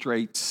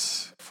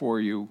illustrates for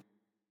you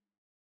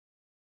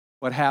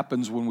what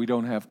happens when we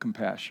don't have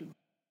compassion.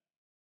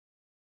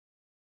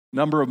 A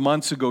number of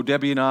months ago,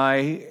 Debbie and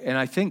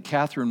I think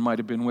Catherine might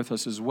have been with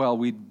us as well.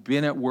 We'd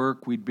been at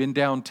work, we'd been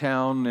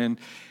downtown, and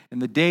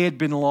the day had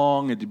been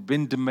long, it had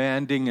been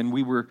demanding, and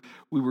we were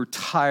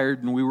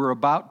tired, and we were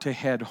about to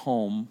head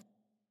home.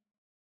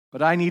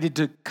 But I needed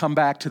to come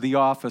back to the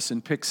office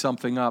and pick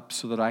something up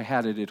so that I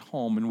had it at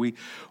home. And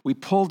we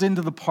pulled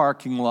into the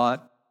parking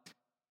lot,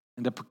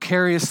 and a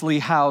precariously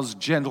housed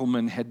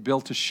gentleman had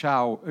built a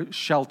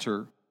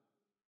shelter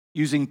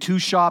using 2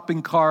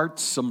 shopping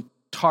carts, some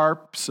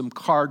tarp, some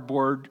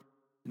cardboard,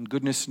 and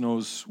goodness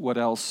knows what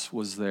else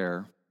was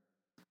there.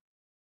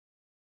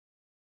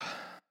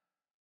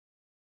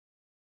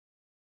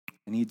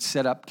 And he'd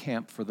set up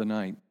camp for the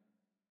night,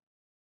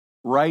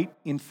 right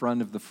in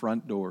front of the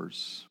front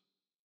doors.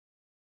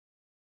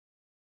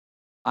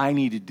 I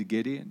needed to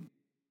get in.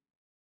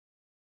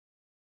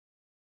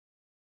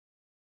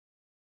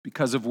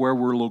 Because of where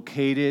we're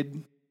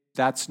located,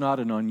 that's not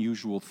an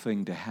unusual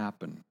thing to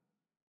happen.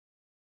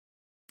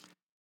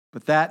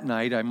 But that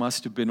night, I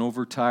must have been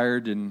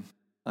overtired and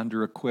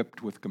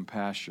under-equipped with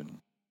compassion.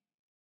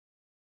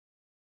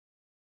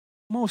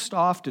 Most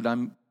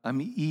often,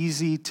 I'm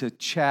easy to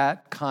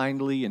chat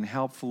kindly and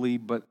helpfully,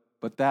 but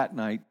that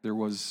night, there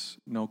was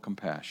no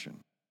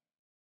compassion.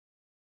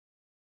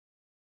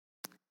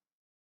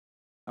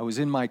 I was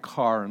in my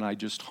car and I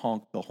just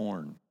honked the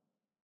horn.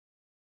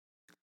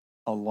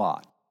 A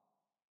lot.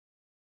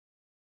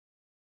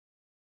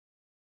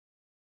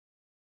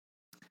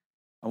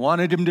 I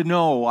wanted him to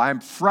know I'm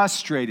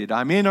frustrated.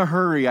 I'm in a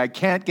hurry. I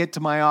can't get to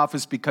my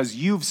office because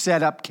you've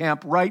set up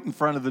camp right in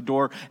front of the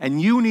door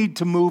and you need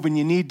to move and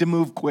you need to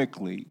move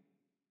quickly.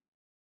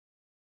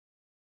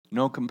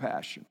 No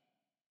compassion.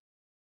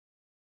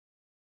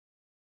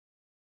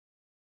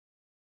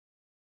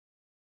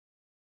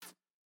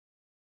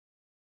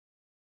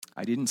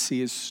 I didn't see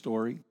his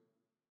story.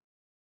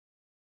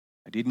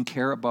 I didn't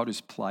care about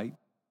his plight.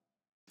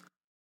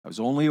 I was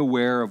only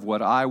aware of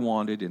what I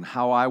wanted and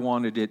how I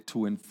wanted it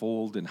to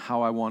unfold and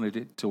how I wanted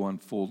it to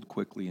unfold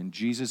quickly. And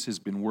Jesus has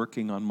been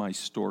working on my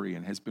story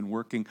and has been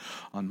working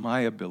on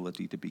my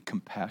ability to be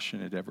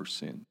compassionate ever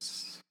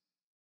since.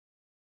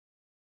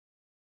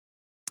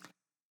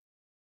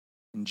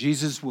 And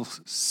Jesus will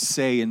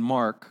say in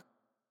Mark,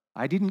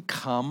 I didn't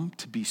come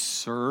to be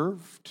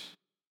served,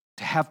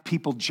 to have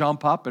people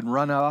jump up and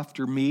run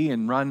after me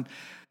and run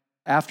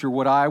after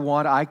what I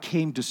want. I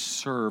came to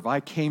serve. I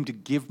came to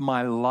give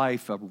my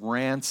life a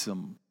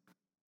ransom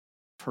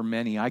for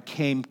many. I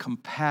came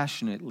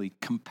compassionately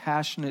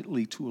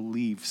to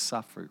alleviate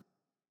suffering.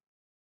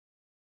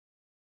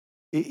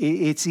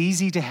 It's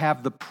easy to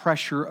have the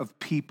pressure of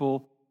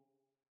people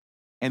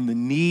and the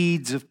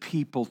needs of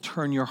people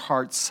turn your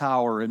heart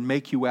sour and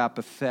make you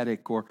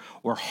apathetic or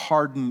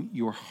harden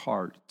your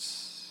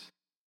hearts.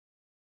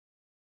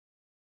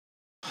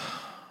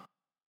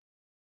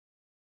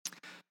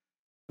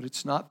 But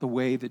it's not the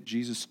way that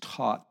Jesus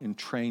taught and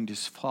trained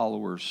his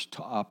followers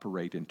to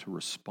operate and to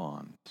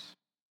respond.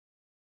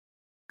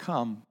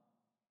 Come,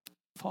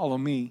 follow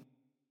me.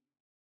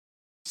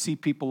 See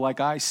people like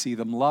I see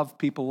them. Love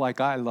people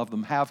like I love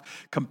them. Have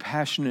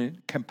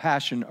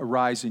compassion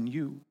arise in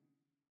you.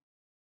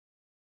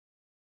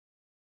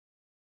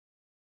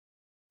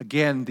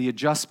 Again, the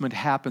adjustment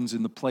happens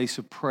in the place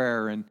of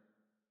prayer and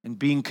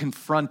being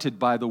confronted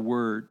by the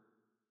word.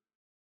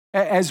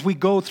 As we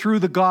go through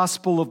the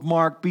Gospel of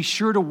Mark, be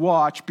sure to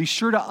watch, be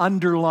sure to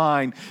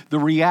underline the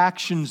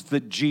reactions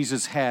that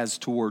Jesus has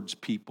towards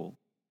people.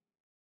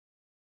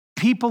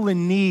 People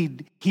in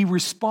need, he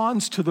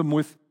responds to them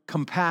with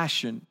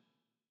compassion.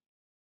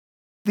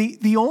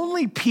 The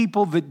only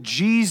people that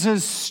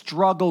Jesus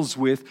struggles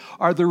with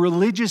are the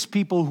religious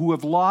people who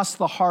have lost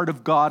the heart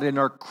of God and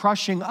are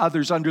crushing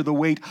others under the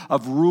weight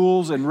of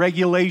rules and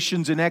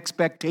regulations and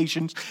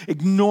expectations,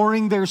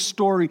 ignoring their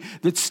story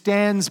that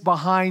stands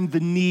behind the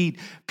need,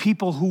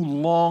 people who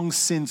long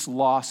since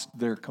lost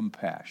their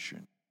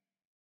compassion.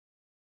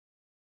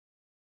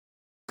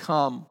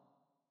 Come,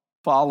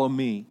 follow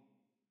me.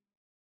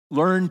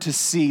 Learn to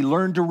see,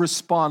 learn to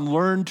respond,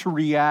 learn to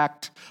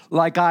react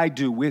like I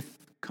do with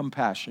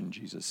compassion,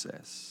 Jesus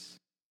says.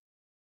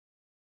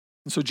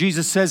 And so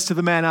Jesus says to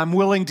the man, I'm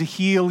willing to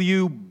heal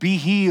you, be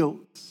healed.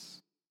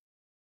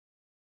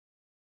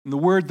 And the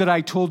word that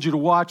I told you to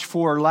watch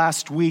for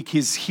last week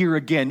is here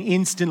again,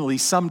 instantly,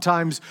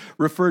 sometimes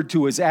referred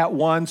to as at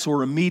once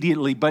or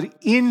immediately, but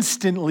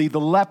instantly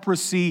the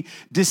leprosy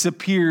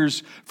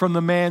disappears from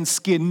the man's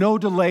skin. No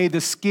delay,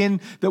 the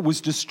skin that was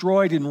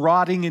destroyed and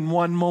rotting in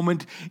one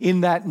moment,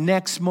 in that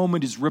next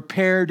moment is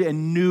repaired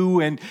and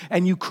new, and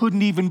you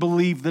couldn't even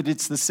believe that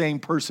it's the same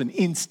person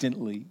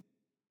instantly.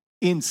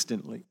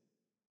 Instantly.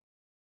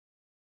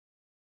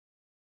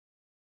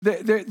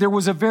 There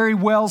was a very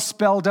well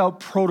spelled out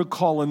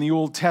protocol in the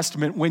Old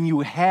Testament. When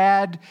you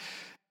had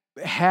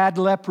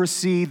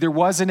leprosy, there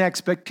was an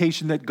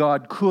expectation that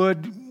God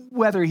could,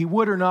 whether he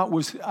would or not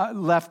was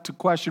left to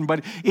question,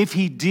 but if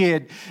he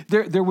did,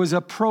 there was a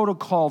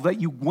protocol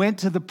that you went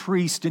to the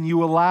priest and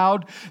you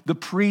allowed the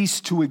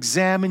priest to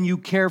examine you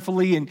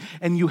carefully, and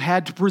you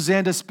had to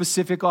present a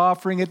specific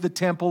offering at the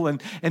temple,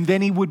 and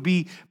then he would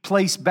be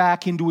placed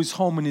back into his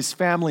home and his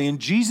family. And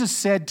Jesus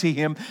said to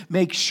him,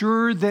 make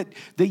sure that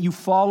you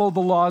follow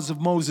the laws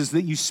of Moses,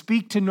 that you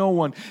speak to no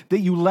one, that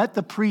you let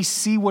the priest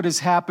see what has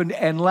happened,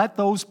 and let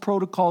those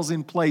protocols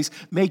in place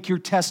make your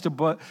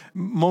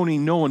testimony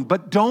known.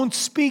 But don't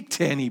speak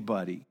to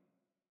anybody.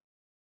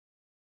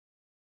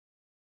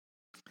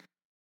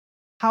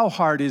 How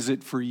hard is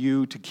it for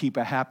you to keep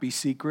a happy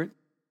secret?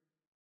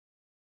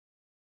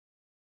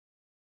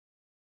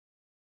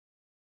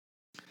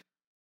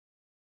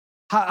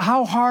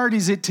 How hard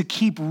is it to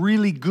keep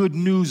really good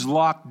news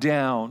locked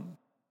down?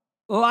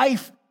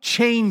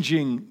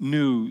 Life-changing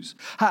news.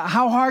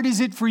 How hard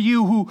is it for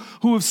you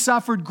who have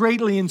suffered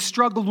greatly and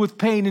struggled with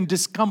pain and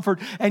discomfort,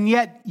 and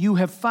yet you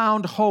have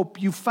found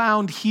hope, you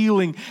found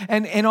healing,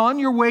 and on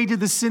your way to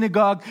the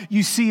synagogue,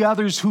 you see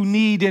others who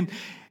need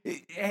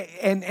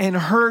and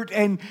hurt,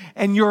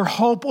 and your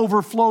hope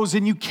overflows,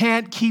 and you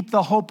can't keep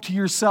the hope to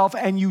yourself,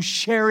 and you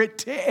share it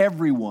to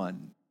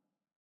everyone.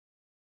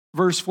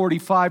 Verse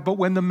 45, but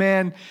when the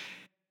man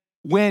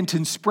went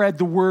and spread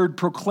the word,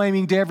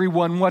 proclaiming to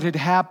everyone what had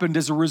happened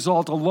as a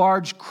result, a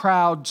large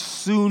crowd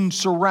soon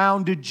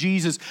surrounded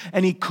Jesus,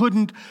 and he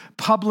couldn't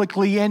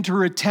publicly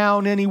enter a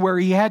town anywhere.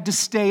 He had to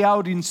stay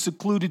out in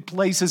secluded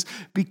places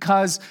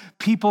because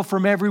people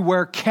from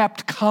everywhere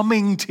kept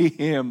coming to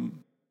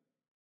him.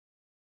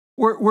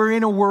 We're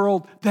in a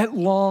world that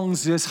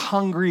longs, is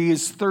hungry,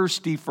 is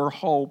thirsty for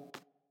hope.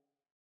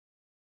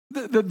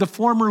 The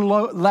former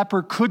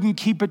leper couldn't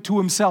keep it to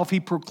himself.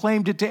 He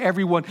proclaimed it to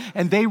everyone,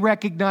 and they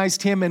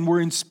recognized him and were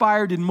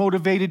inspired and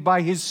motivated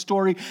by his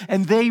story,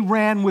 and they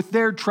ran with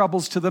their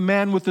troubles to the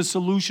man with the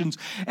solutions,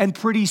 and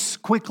pretty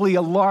quickly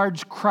a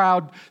large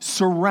crowd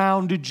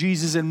surrounded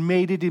Jesus and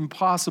made it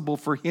impossible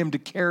for him to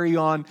carry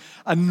on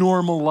a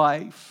normal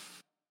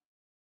life.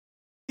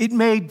 It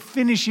made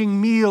finishing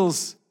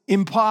meals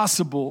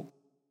impossible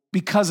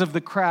because of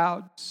the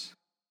crowds.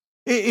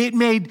 It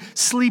made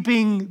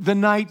sleeping the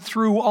night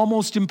through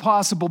almost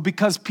impossible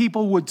because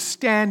people would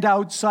stand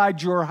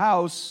outside your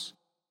house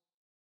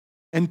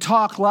and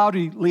talk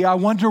loudly, I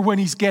wonder when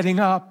he's getting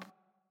up.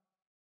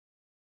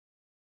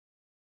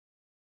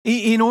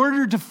 In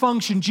order to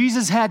function,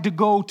 Jesus had to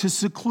go to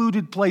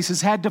secluded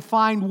places, had to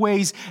find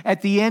ways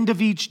at the end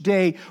of each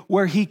day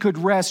where he could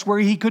rest, where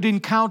he could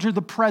encounter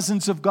the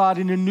presence of God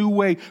in a new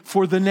way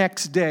for the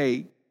next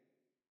day.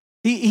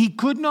 He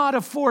could not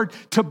afford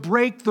to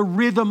break the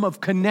rhythm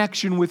of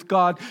connection with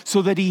God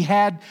so that he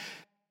had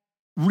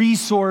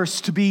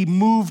resource to be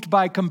moved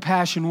by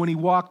compassion when he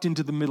walked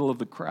into the middle of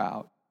the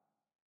crowd.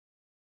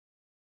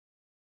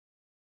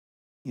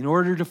 In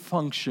order to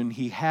function,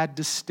 he had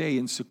to stay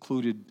in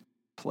secluded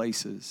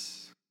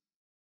places.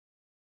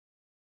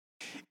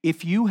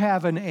 If you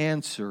have an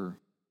answer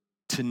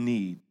to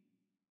need,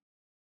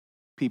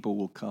 people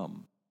will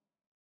come.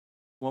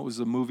 What was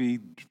the movie,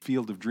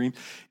 Field of Dreams?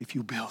 If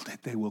you build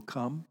it, they will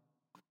come.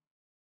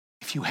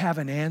 If you have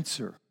an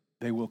answer,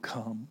 they will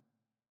come.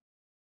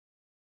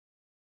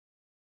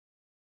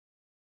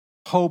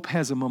 Hope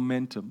has a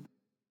momentum.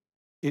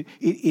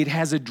 It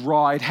has a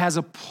draw. It has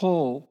a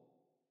pull.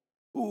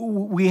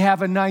 We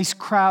have a nice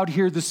crowd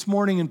here this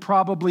morning and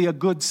probably a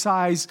good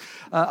size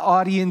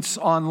audience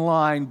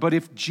online. But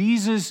if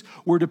Jesus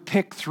were to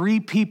pick 3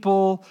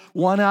 people,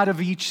 1 out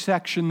of each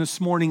section this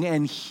morning,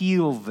 and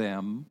heal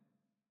them,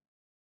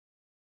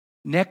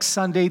 next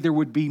Sunday there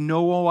would be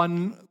no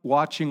one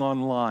watching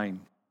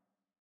online.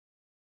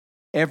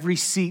 Every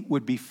seat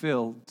would be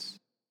filled.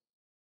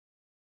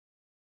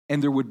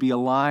 And there would be a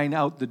line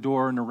out the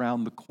door and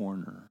around the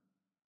corner.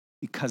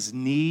 Because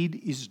need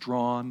is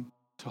drawn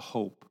to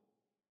hope.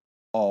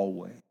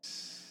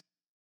 Always.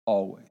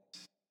 Always.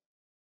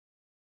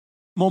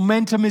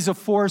 Momentum is a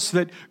force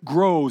that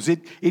grows.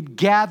 It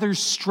gathers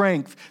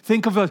strength.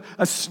 Think of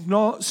a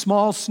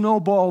small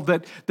snowball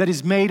that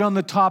is made on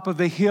the top of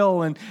the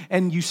hill,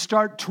 and you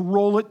start to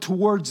roll it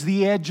towards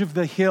the edge of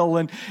the hill.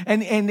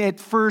 And at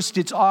first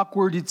it's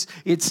awkward,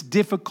 it's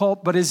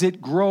difficult, but as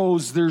it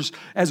grows,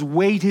 as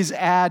weight is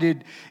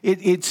added,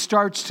 it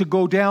starts to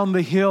go down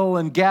the hill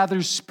and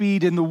gathers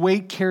speed, and the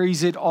weight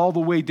carries it all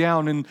the way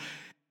down, and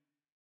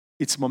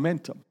it's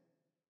momentum.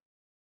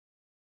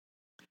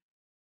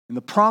 And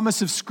the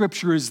promise of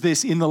Scripture is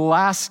this: in the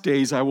last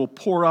days I will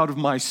pour out of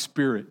my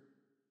Spirit.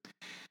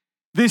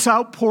 This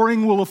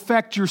outpouring will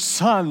affect your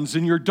sons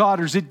and your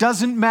daughters. It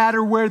doesn't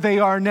matter where they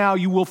are now.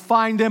 You will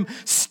find them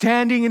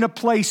standing in a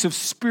place of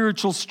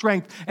spiritual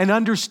strength and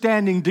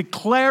understanding,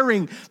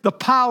 declaring the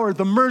power,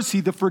 the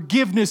mercy, the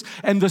forgiveness,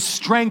 and the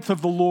strength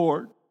of the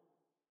Lord.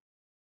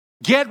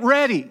 Get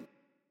ready.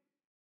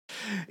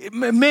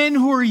 Men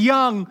who are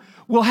young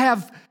will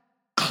have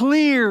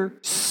clear,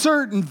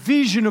 certain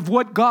vision of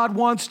what God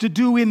wants to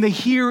do in the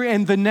here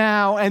and the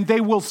now, and they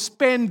will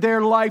spend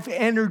their life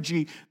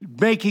energy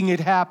making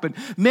it happen.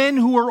 Men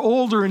who are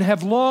older and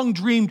have long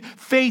dreamed,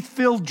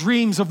 faith-filled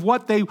dreams of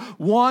what they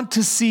want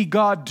to see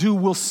God do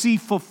will see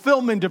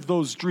fulfillment of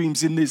those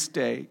dreams in this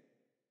day.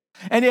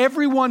 And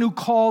everyone who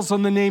calls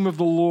on the name of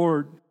the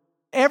Lord,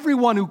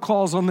 everyone who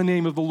calls on the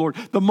name of the Lord,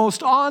 the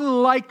most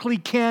unlikely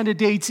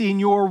candidates in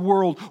your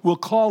world will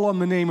call on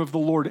the name of the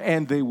Lord,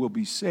 and they will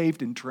be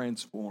saved and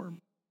transformed.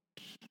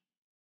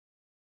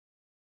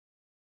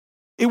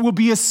 It will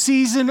be a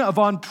season of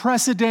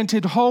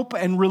unprecedented hope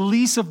and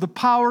release of the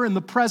power and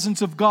the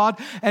presence of God,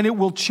 and it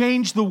will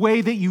change the way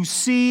that you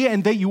see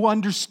and that you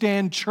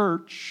understand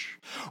church.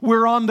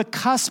 We're on the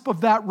cusp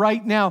of that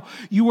right now.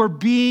 You are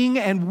being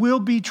and will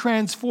be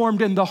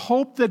transformed, and the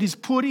hope that is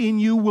put in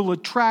you will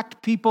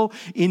attract people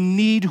in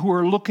need who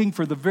are looking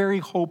for the very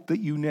hope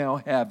that you now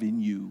have in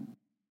you.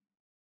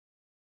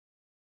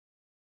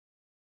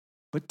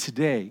 But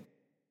today,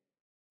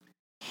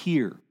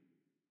 here,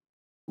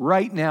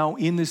 right now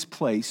in this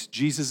place,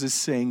 Jesus is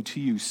saying to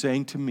you,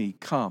 saying to me,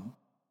 come,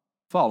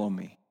 follow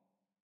me.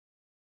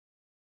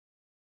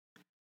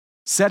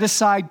 Set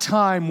aside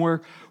time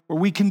where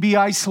we can be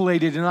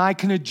isolated and I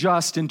can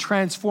adjust and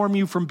transform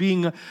you from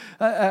being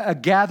a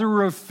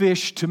gatherer of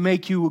fish to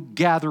make you a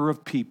gatherer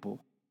of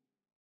people.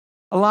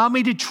 Allow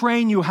me to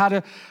train you how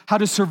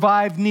to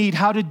survive need,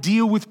 how to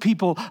deal with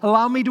people.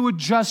 Allow me to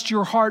adjust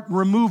your heart and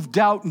remove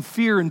doubt and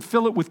fear and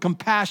fill it with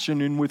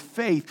compassion and with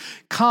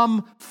faith.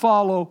 Come,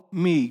 follow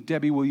me.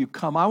 Debbie, will you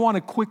come? I want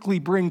to quickly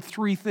bring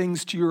 3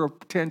 things to your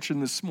attention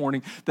this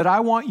morning that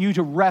I want you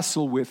to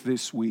wrestle with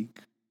this week.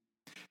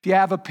 If you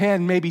have a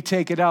pen, maybe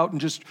take it out and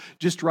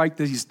just write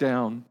these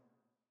down.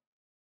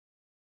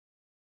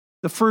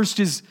 The first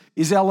is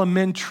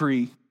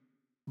elementary,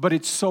 but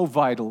it's so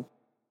vital.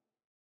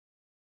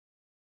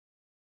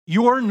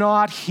 You're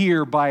not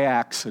here by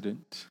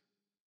accident.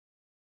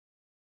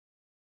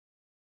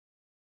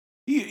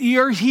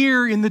 You're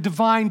here in the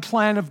divine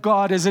plan of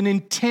God as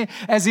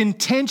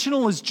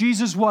intentional as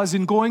Jesus was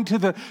in going to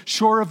the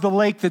shore of the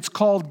lake that's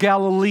called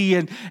Galilee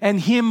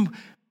and him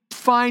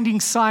finding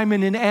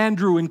Simon and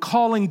Andrew and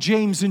calling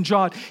James and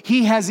John.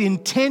 He has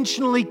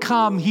intentionally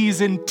come. He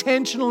has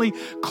intentionally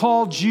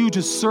called you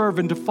to serve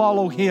and to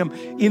follow him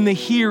in the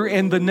here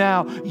and the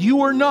now.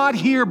 You are not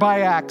here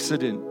by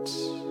accident.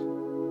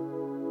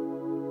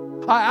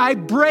 I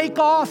break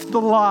off the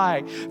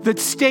lie that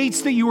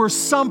states that you are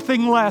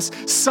something less,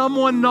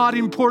 someone not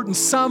important,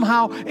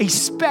 somehow a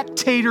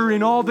spectator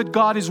in all that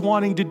God is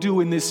wanting to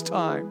do in this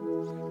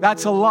time.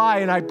 That's a lie,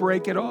 and I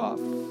break it off.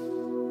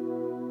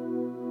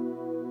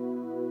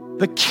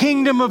 The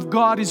kingdom of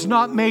God is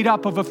not made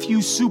up of a few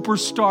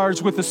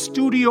superstars with a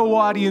studio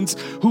audience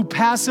who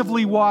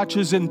passively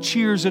watches and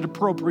cheers at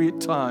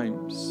appropriate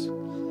times.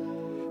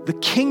 The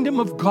kingdom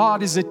of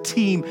God is a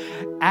team,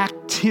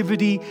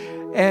 activity,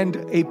 and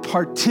a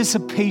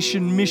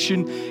participation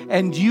mission,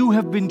 and you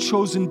have been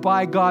chosen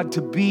by God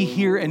to be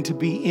here and to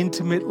be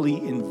intimately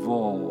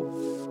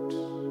involved.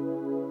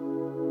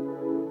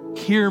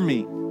 Hear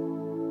me.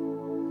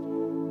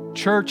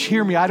 Church,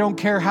 hear me. I don't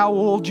care how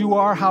old you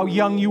are, how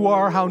young you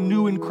are, how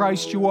new in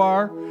Christ you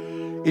are.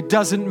 It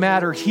doesn't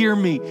matter. Hear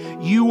me.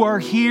 You are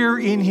here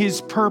in His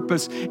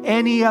purpose.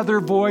 Any other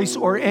voice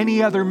or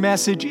any other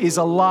message is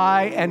a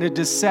lie and a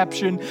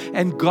deception,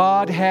 and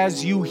God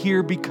has you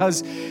here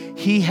because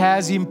He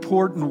has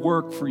important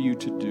work for you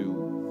to do.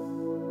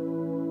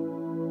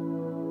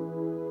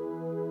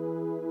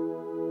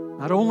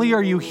 Not only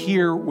are you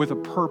here with a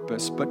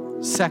purpose,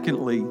 but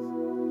secondly,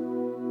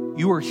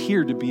 you are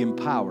here to be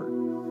empowered.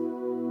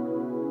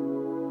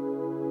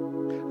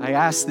 I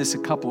asked this a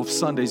couple of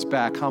Sundays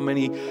back, how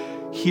many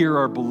here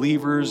are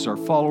believers, are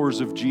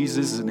followers of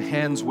Jesus, and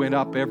hands went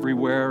up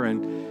everywhere,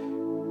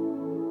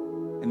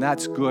 and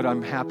that's good.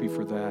 I'm happy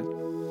for that.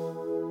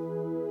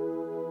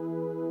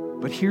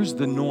 But here's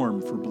the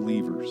norm for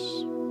believers.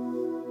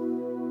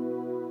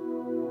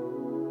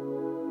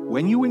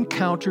 When you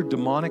encounter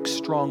demonic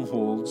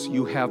strongholds,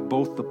 you have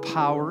both the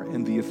power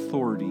and the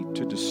authority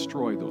to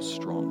destroy those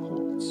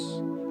strongholds,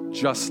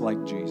 just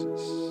like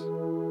Jesus.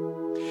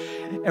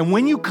 And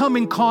when you come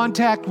in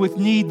contact with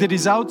need that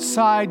is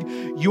outside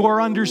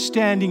your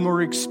understanding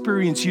or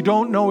experience, you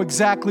don't know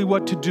exactly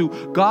what to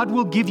do, God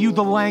will give you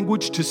the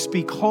language to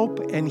speak hope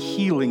and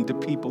healing to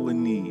people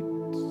in need.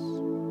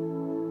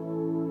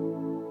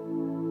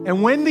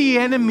 And when the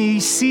enemy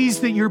sees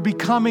that you're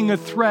becoming a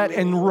threat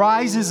and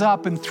rises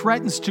up and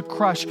threatens to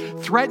crush,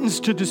 threatens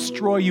to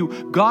destroy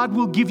you, God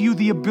will give you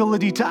the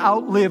ability to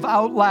outlive,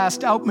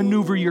 outlast,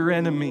 outmaneuver your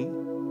enemy.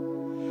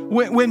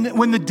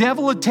 When the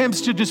devil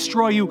attempts to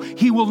destroy you,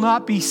 he will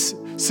not be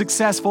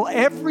successful.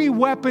 Every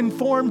weapon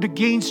formed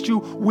against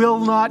you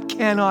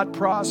cannot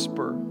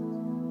prosper.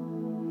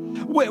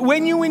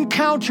 When you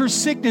encounter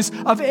sickness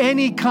of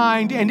any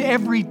kind and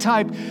every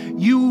type,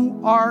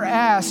 you are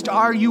asked,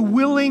 are you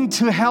willing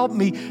to help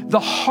me? The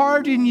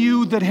heart in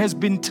you that has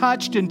been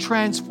touched and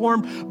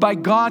transformed by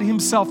God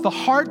Himself, the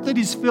heart that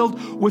is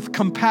filled with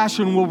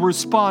compassion will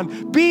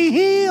respond, be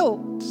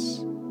healed.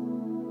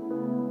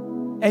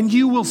 And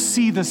you will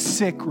see the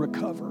sick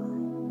recover.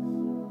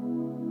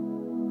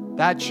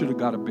 That should have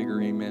got a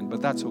bigger amen, but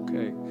that's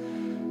okay.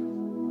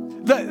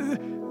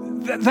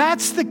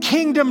 That's the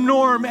kingdom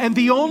norm, and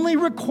the only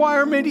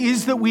requirement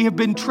is that we have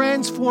been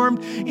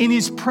transformed in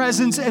His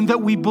presence and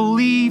that we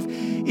believe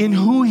in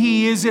who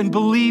He is and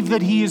believe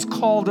that He has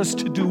called us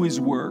to do His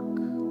work.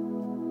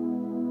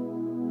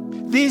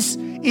 This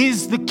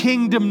is the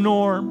kingdom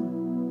norm.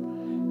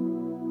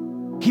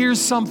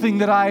 Here's something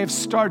that I have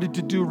started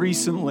to do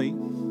recently.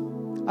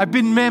 I've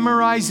been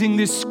memorizing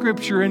this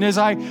scripture, and as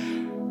I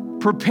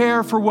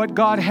prepare for what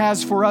God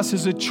has for us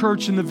as a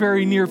church in the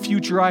very near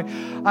future,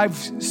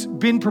 I've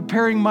been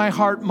preparing my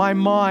heart, my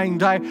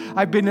mind.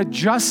 I've been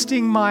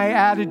adjusting my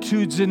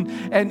attitudes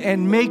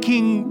and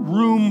making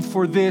room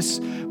for this.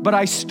 But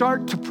I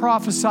start to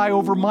prophesy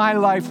over my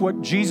life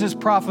what Jesus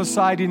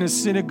prophesied in a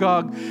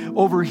synagogue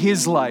over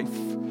His life.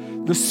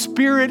 The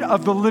Spirit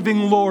of the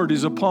living Lord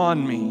is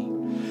upon me.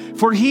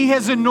 For He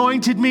has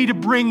anointed me to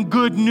bring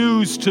good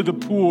news to the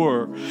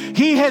poor.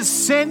 He has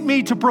sent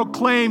me to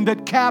proclaim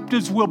that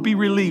captives will be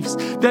released,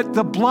 that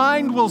the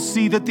blind will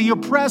see, that the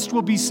oppressed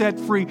will be set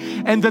free,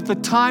 and that the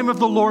time of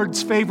the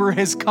Lord's favor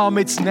has come.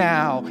 It's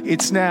now.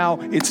 It's now.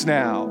 It's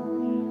now.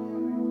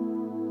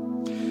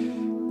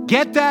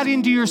 Get that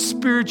into your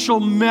spiritual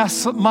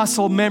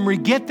muscle memory.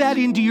 Get that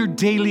into your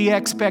daily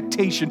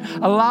expectation.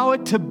 Allow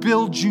it to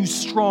build you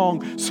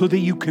strong so that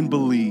you can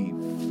believe.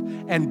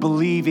 And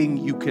believing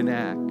you can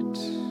act.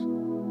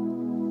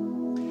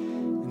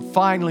 And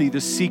finally, the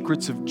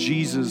secrets of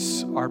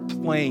Jesus are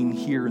plain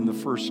here in the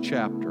first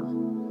chapter.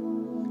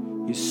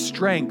 His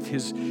strength,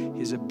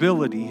 his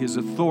ability, His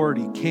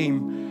authority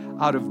came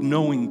out of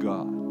knowing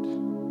God.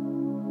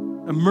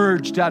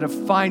 Emerged out of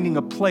finding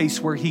a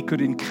place where He could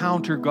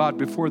encounter God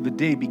before the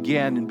day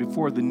began and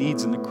before the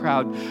needs in the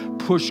crowd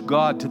pushed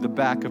God to the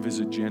back of His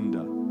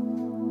agenda.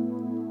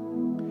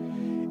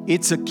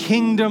 It's a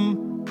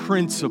kingdom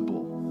principle.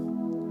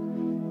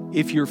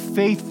 If you're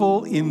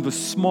faithful in the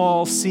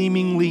small,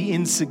 seemingly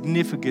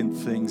insignificant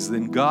things,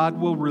 then God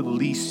will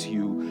release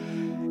you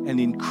and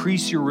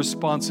increase your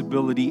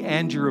responsibility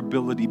and your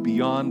ability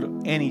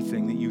beyond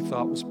anything that you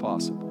thought was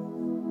possible.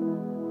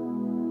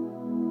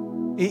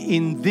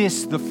 In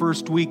this, the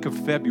first week of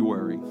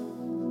February,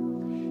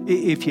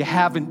 if you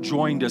haven't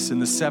joined us in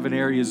the 7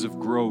 areas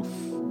of growth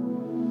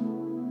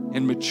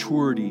and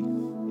maturity,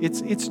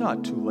 it's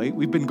not too late.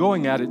 We've been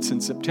going at it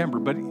since September,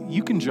 but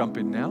you can jump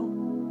in now.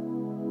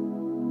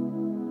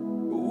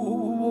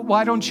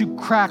 Why don't you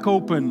crack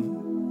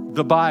open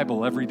the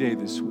Bible every day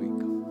this week?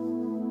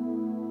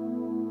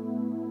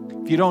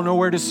 If you don't know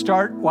where to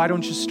start, why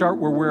don't you start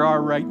where we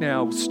are right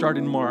now? Start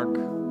in Mark.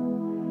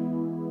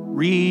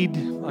 Read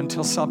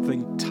until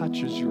something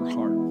touches your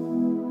heart.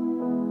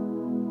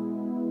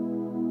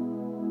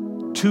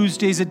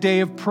 Tuesday's a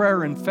day of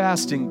prayer and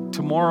fasting.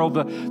 Tomorrow,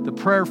 the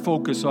prayer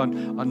focus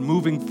on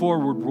moving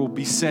forward will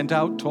be sent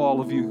out to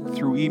all of you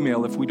through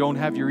email. If we don't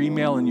have your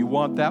email and you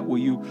want that, will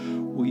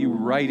you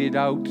write it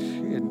out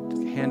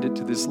and hand it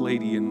to this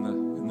lady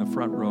in the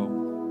front row?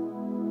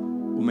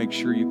 We'll make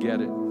sure you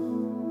get it.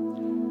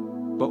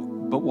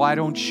 But why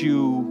don't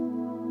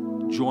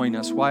you join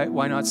us?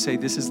 Why not say,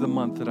 this is the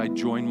month that I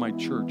join my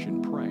church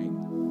in praying?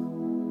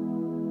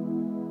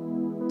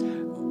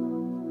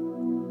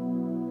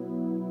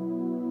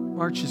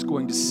 March is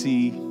going to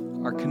see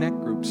our Connect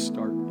groups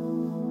start.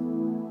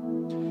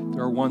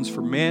 There are ones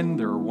for men,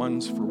 there are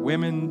ones for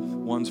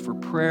women, ones for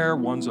prayer,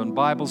 ones on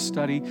Bible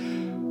study,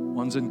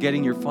 ones on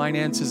getting your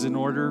finances in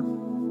order,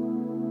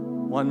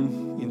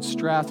 one in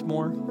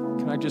Strathmore.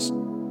 Can I just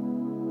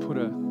put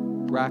a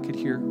bracket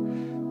here?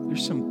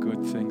 There's some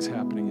good things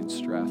happening in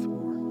Strathmore.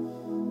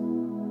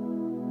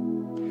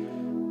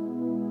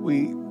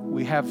 We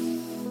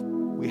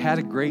had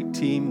a great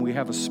team, we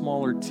have a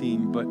smaller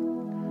team, but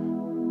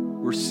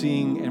we're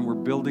seeing and we're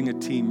building a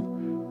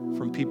team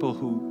from people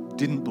who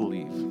didn't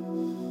believe.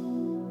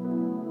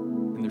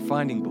 And they're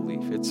finding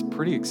belief. It's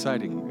pretty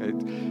exciting.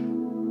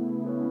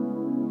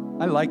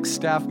 I like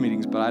staff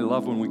meetings, but I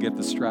love when we get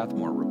the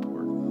Strathmore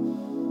report.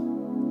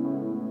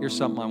 Here's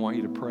something I want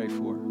you to pray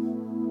for.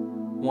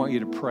 I want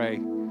you to pray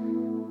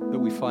that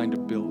we find a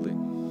building.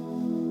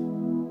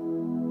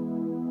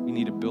 We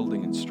need a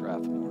building in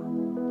Strathmore.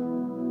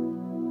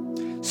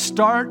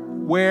 Start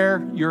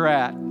where you're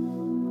at.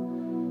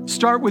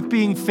 Start with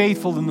being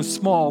faithful in the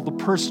small, the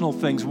personal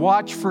things.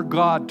 Watch for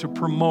God to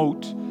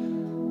promote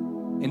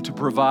and to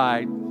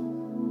provide,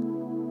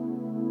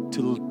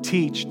 to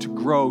teach, to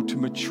grow, to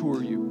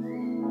mature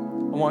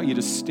you. I want you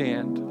to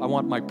stand. I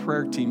want my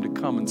prayer team to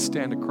come and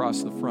stand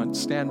across the front.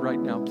 Stand right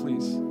now,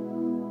 please.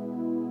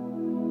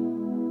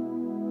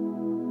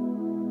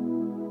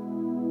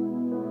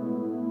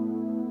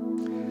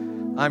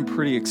 I'm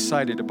pretty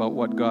excited about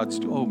what God's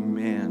doing. Oh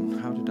man,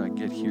 how did I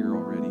get here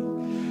already?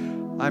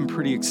 I'm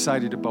pretty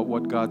excited about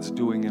what God's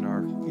doing in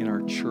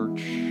our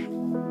church,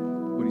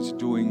 what He's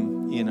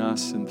doing in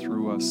us and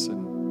through us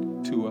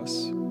and to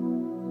us.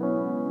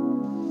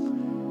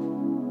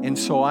 And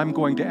so I'm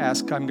going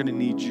to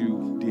need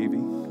you,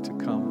 Davey, to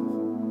come.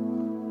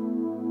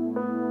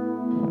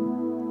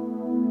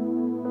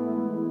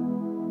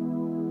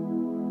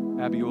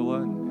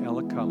 Abiola and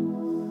Ella, come.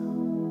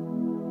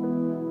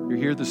 You're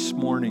here this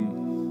morning,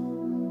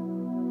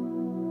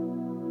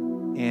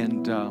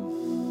 and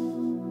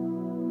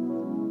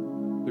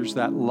there's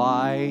that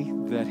lie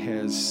that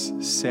has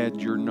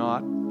said you're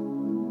not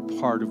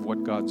part of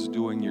what God's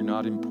doing. You're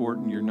not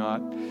important. You're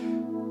not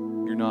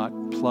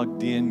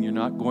plugged in. You're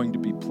not going to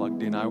be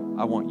plugged in. I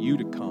want you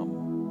to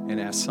come and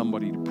ask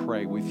somebody to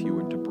pray with you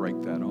and to break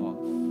that off.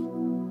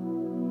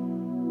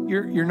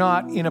 You're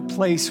not in a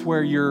place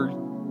where you're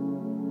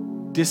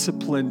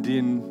disciplined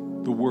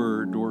in the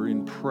Word or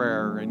in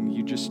prayer, and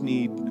you just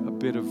need a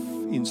bit of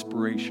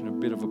inspiration, a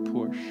bit of a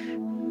push.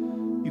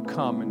 You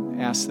come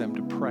and ask them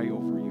to pray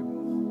over you.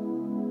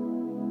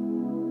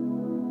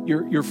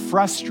 You're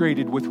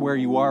frustrated with where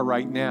you are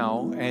right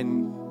now,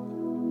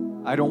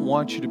 and I don't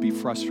want you to be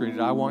frustrated.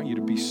 I want you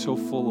to be so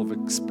full of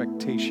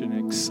expectation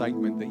and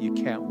excitement that you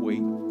can't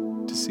wait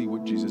to see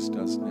what Jesus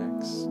does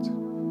next.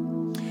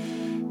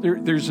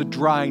 There's a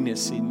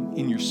dryness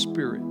in your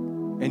spirit,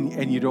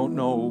 and you don't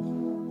know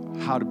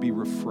how to be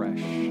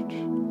refreshed.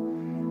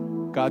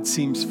 God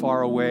seems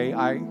far away.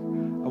 I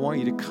want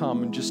you to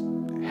come and just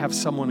have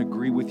someone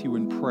agree with you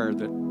in prayer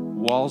that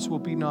walls will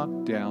be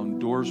knocked down,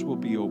 doors will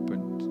be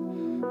opened,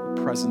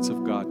 the presence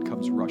of God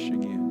comes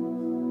rushing in.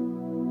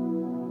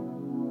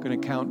 I'm going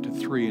to count to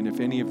 3, and if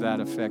any of that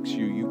affects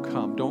you, you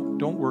come.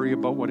 Don't worry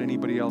about what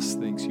anybody else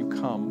thinks. You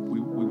come.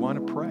 We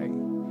want to pray.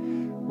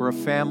 We're a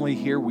family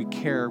here. We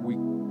care.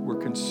 We're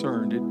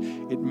concerned.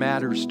 It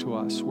matters to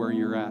us where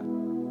you're at,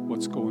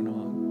 what's going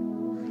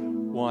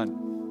on.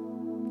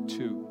 1,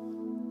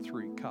 2,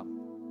 3. Come.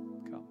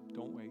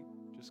 Don't wait.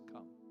 Just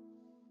come.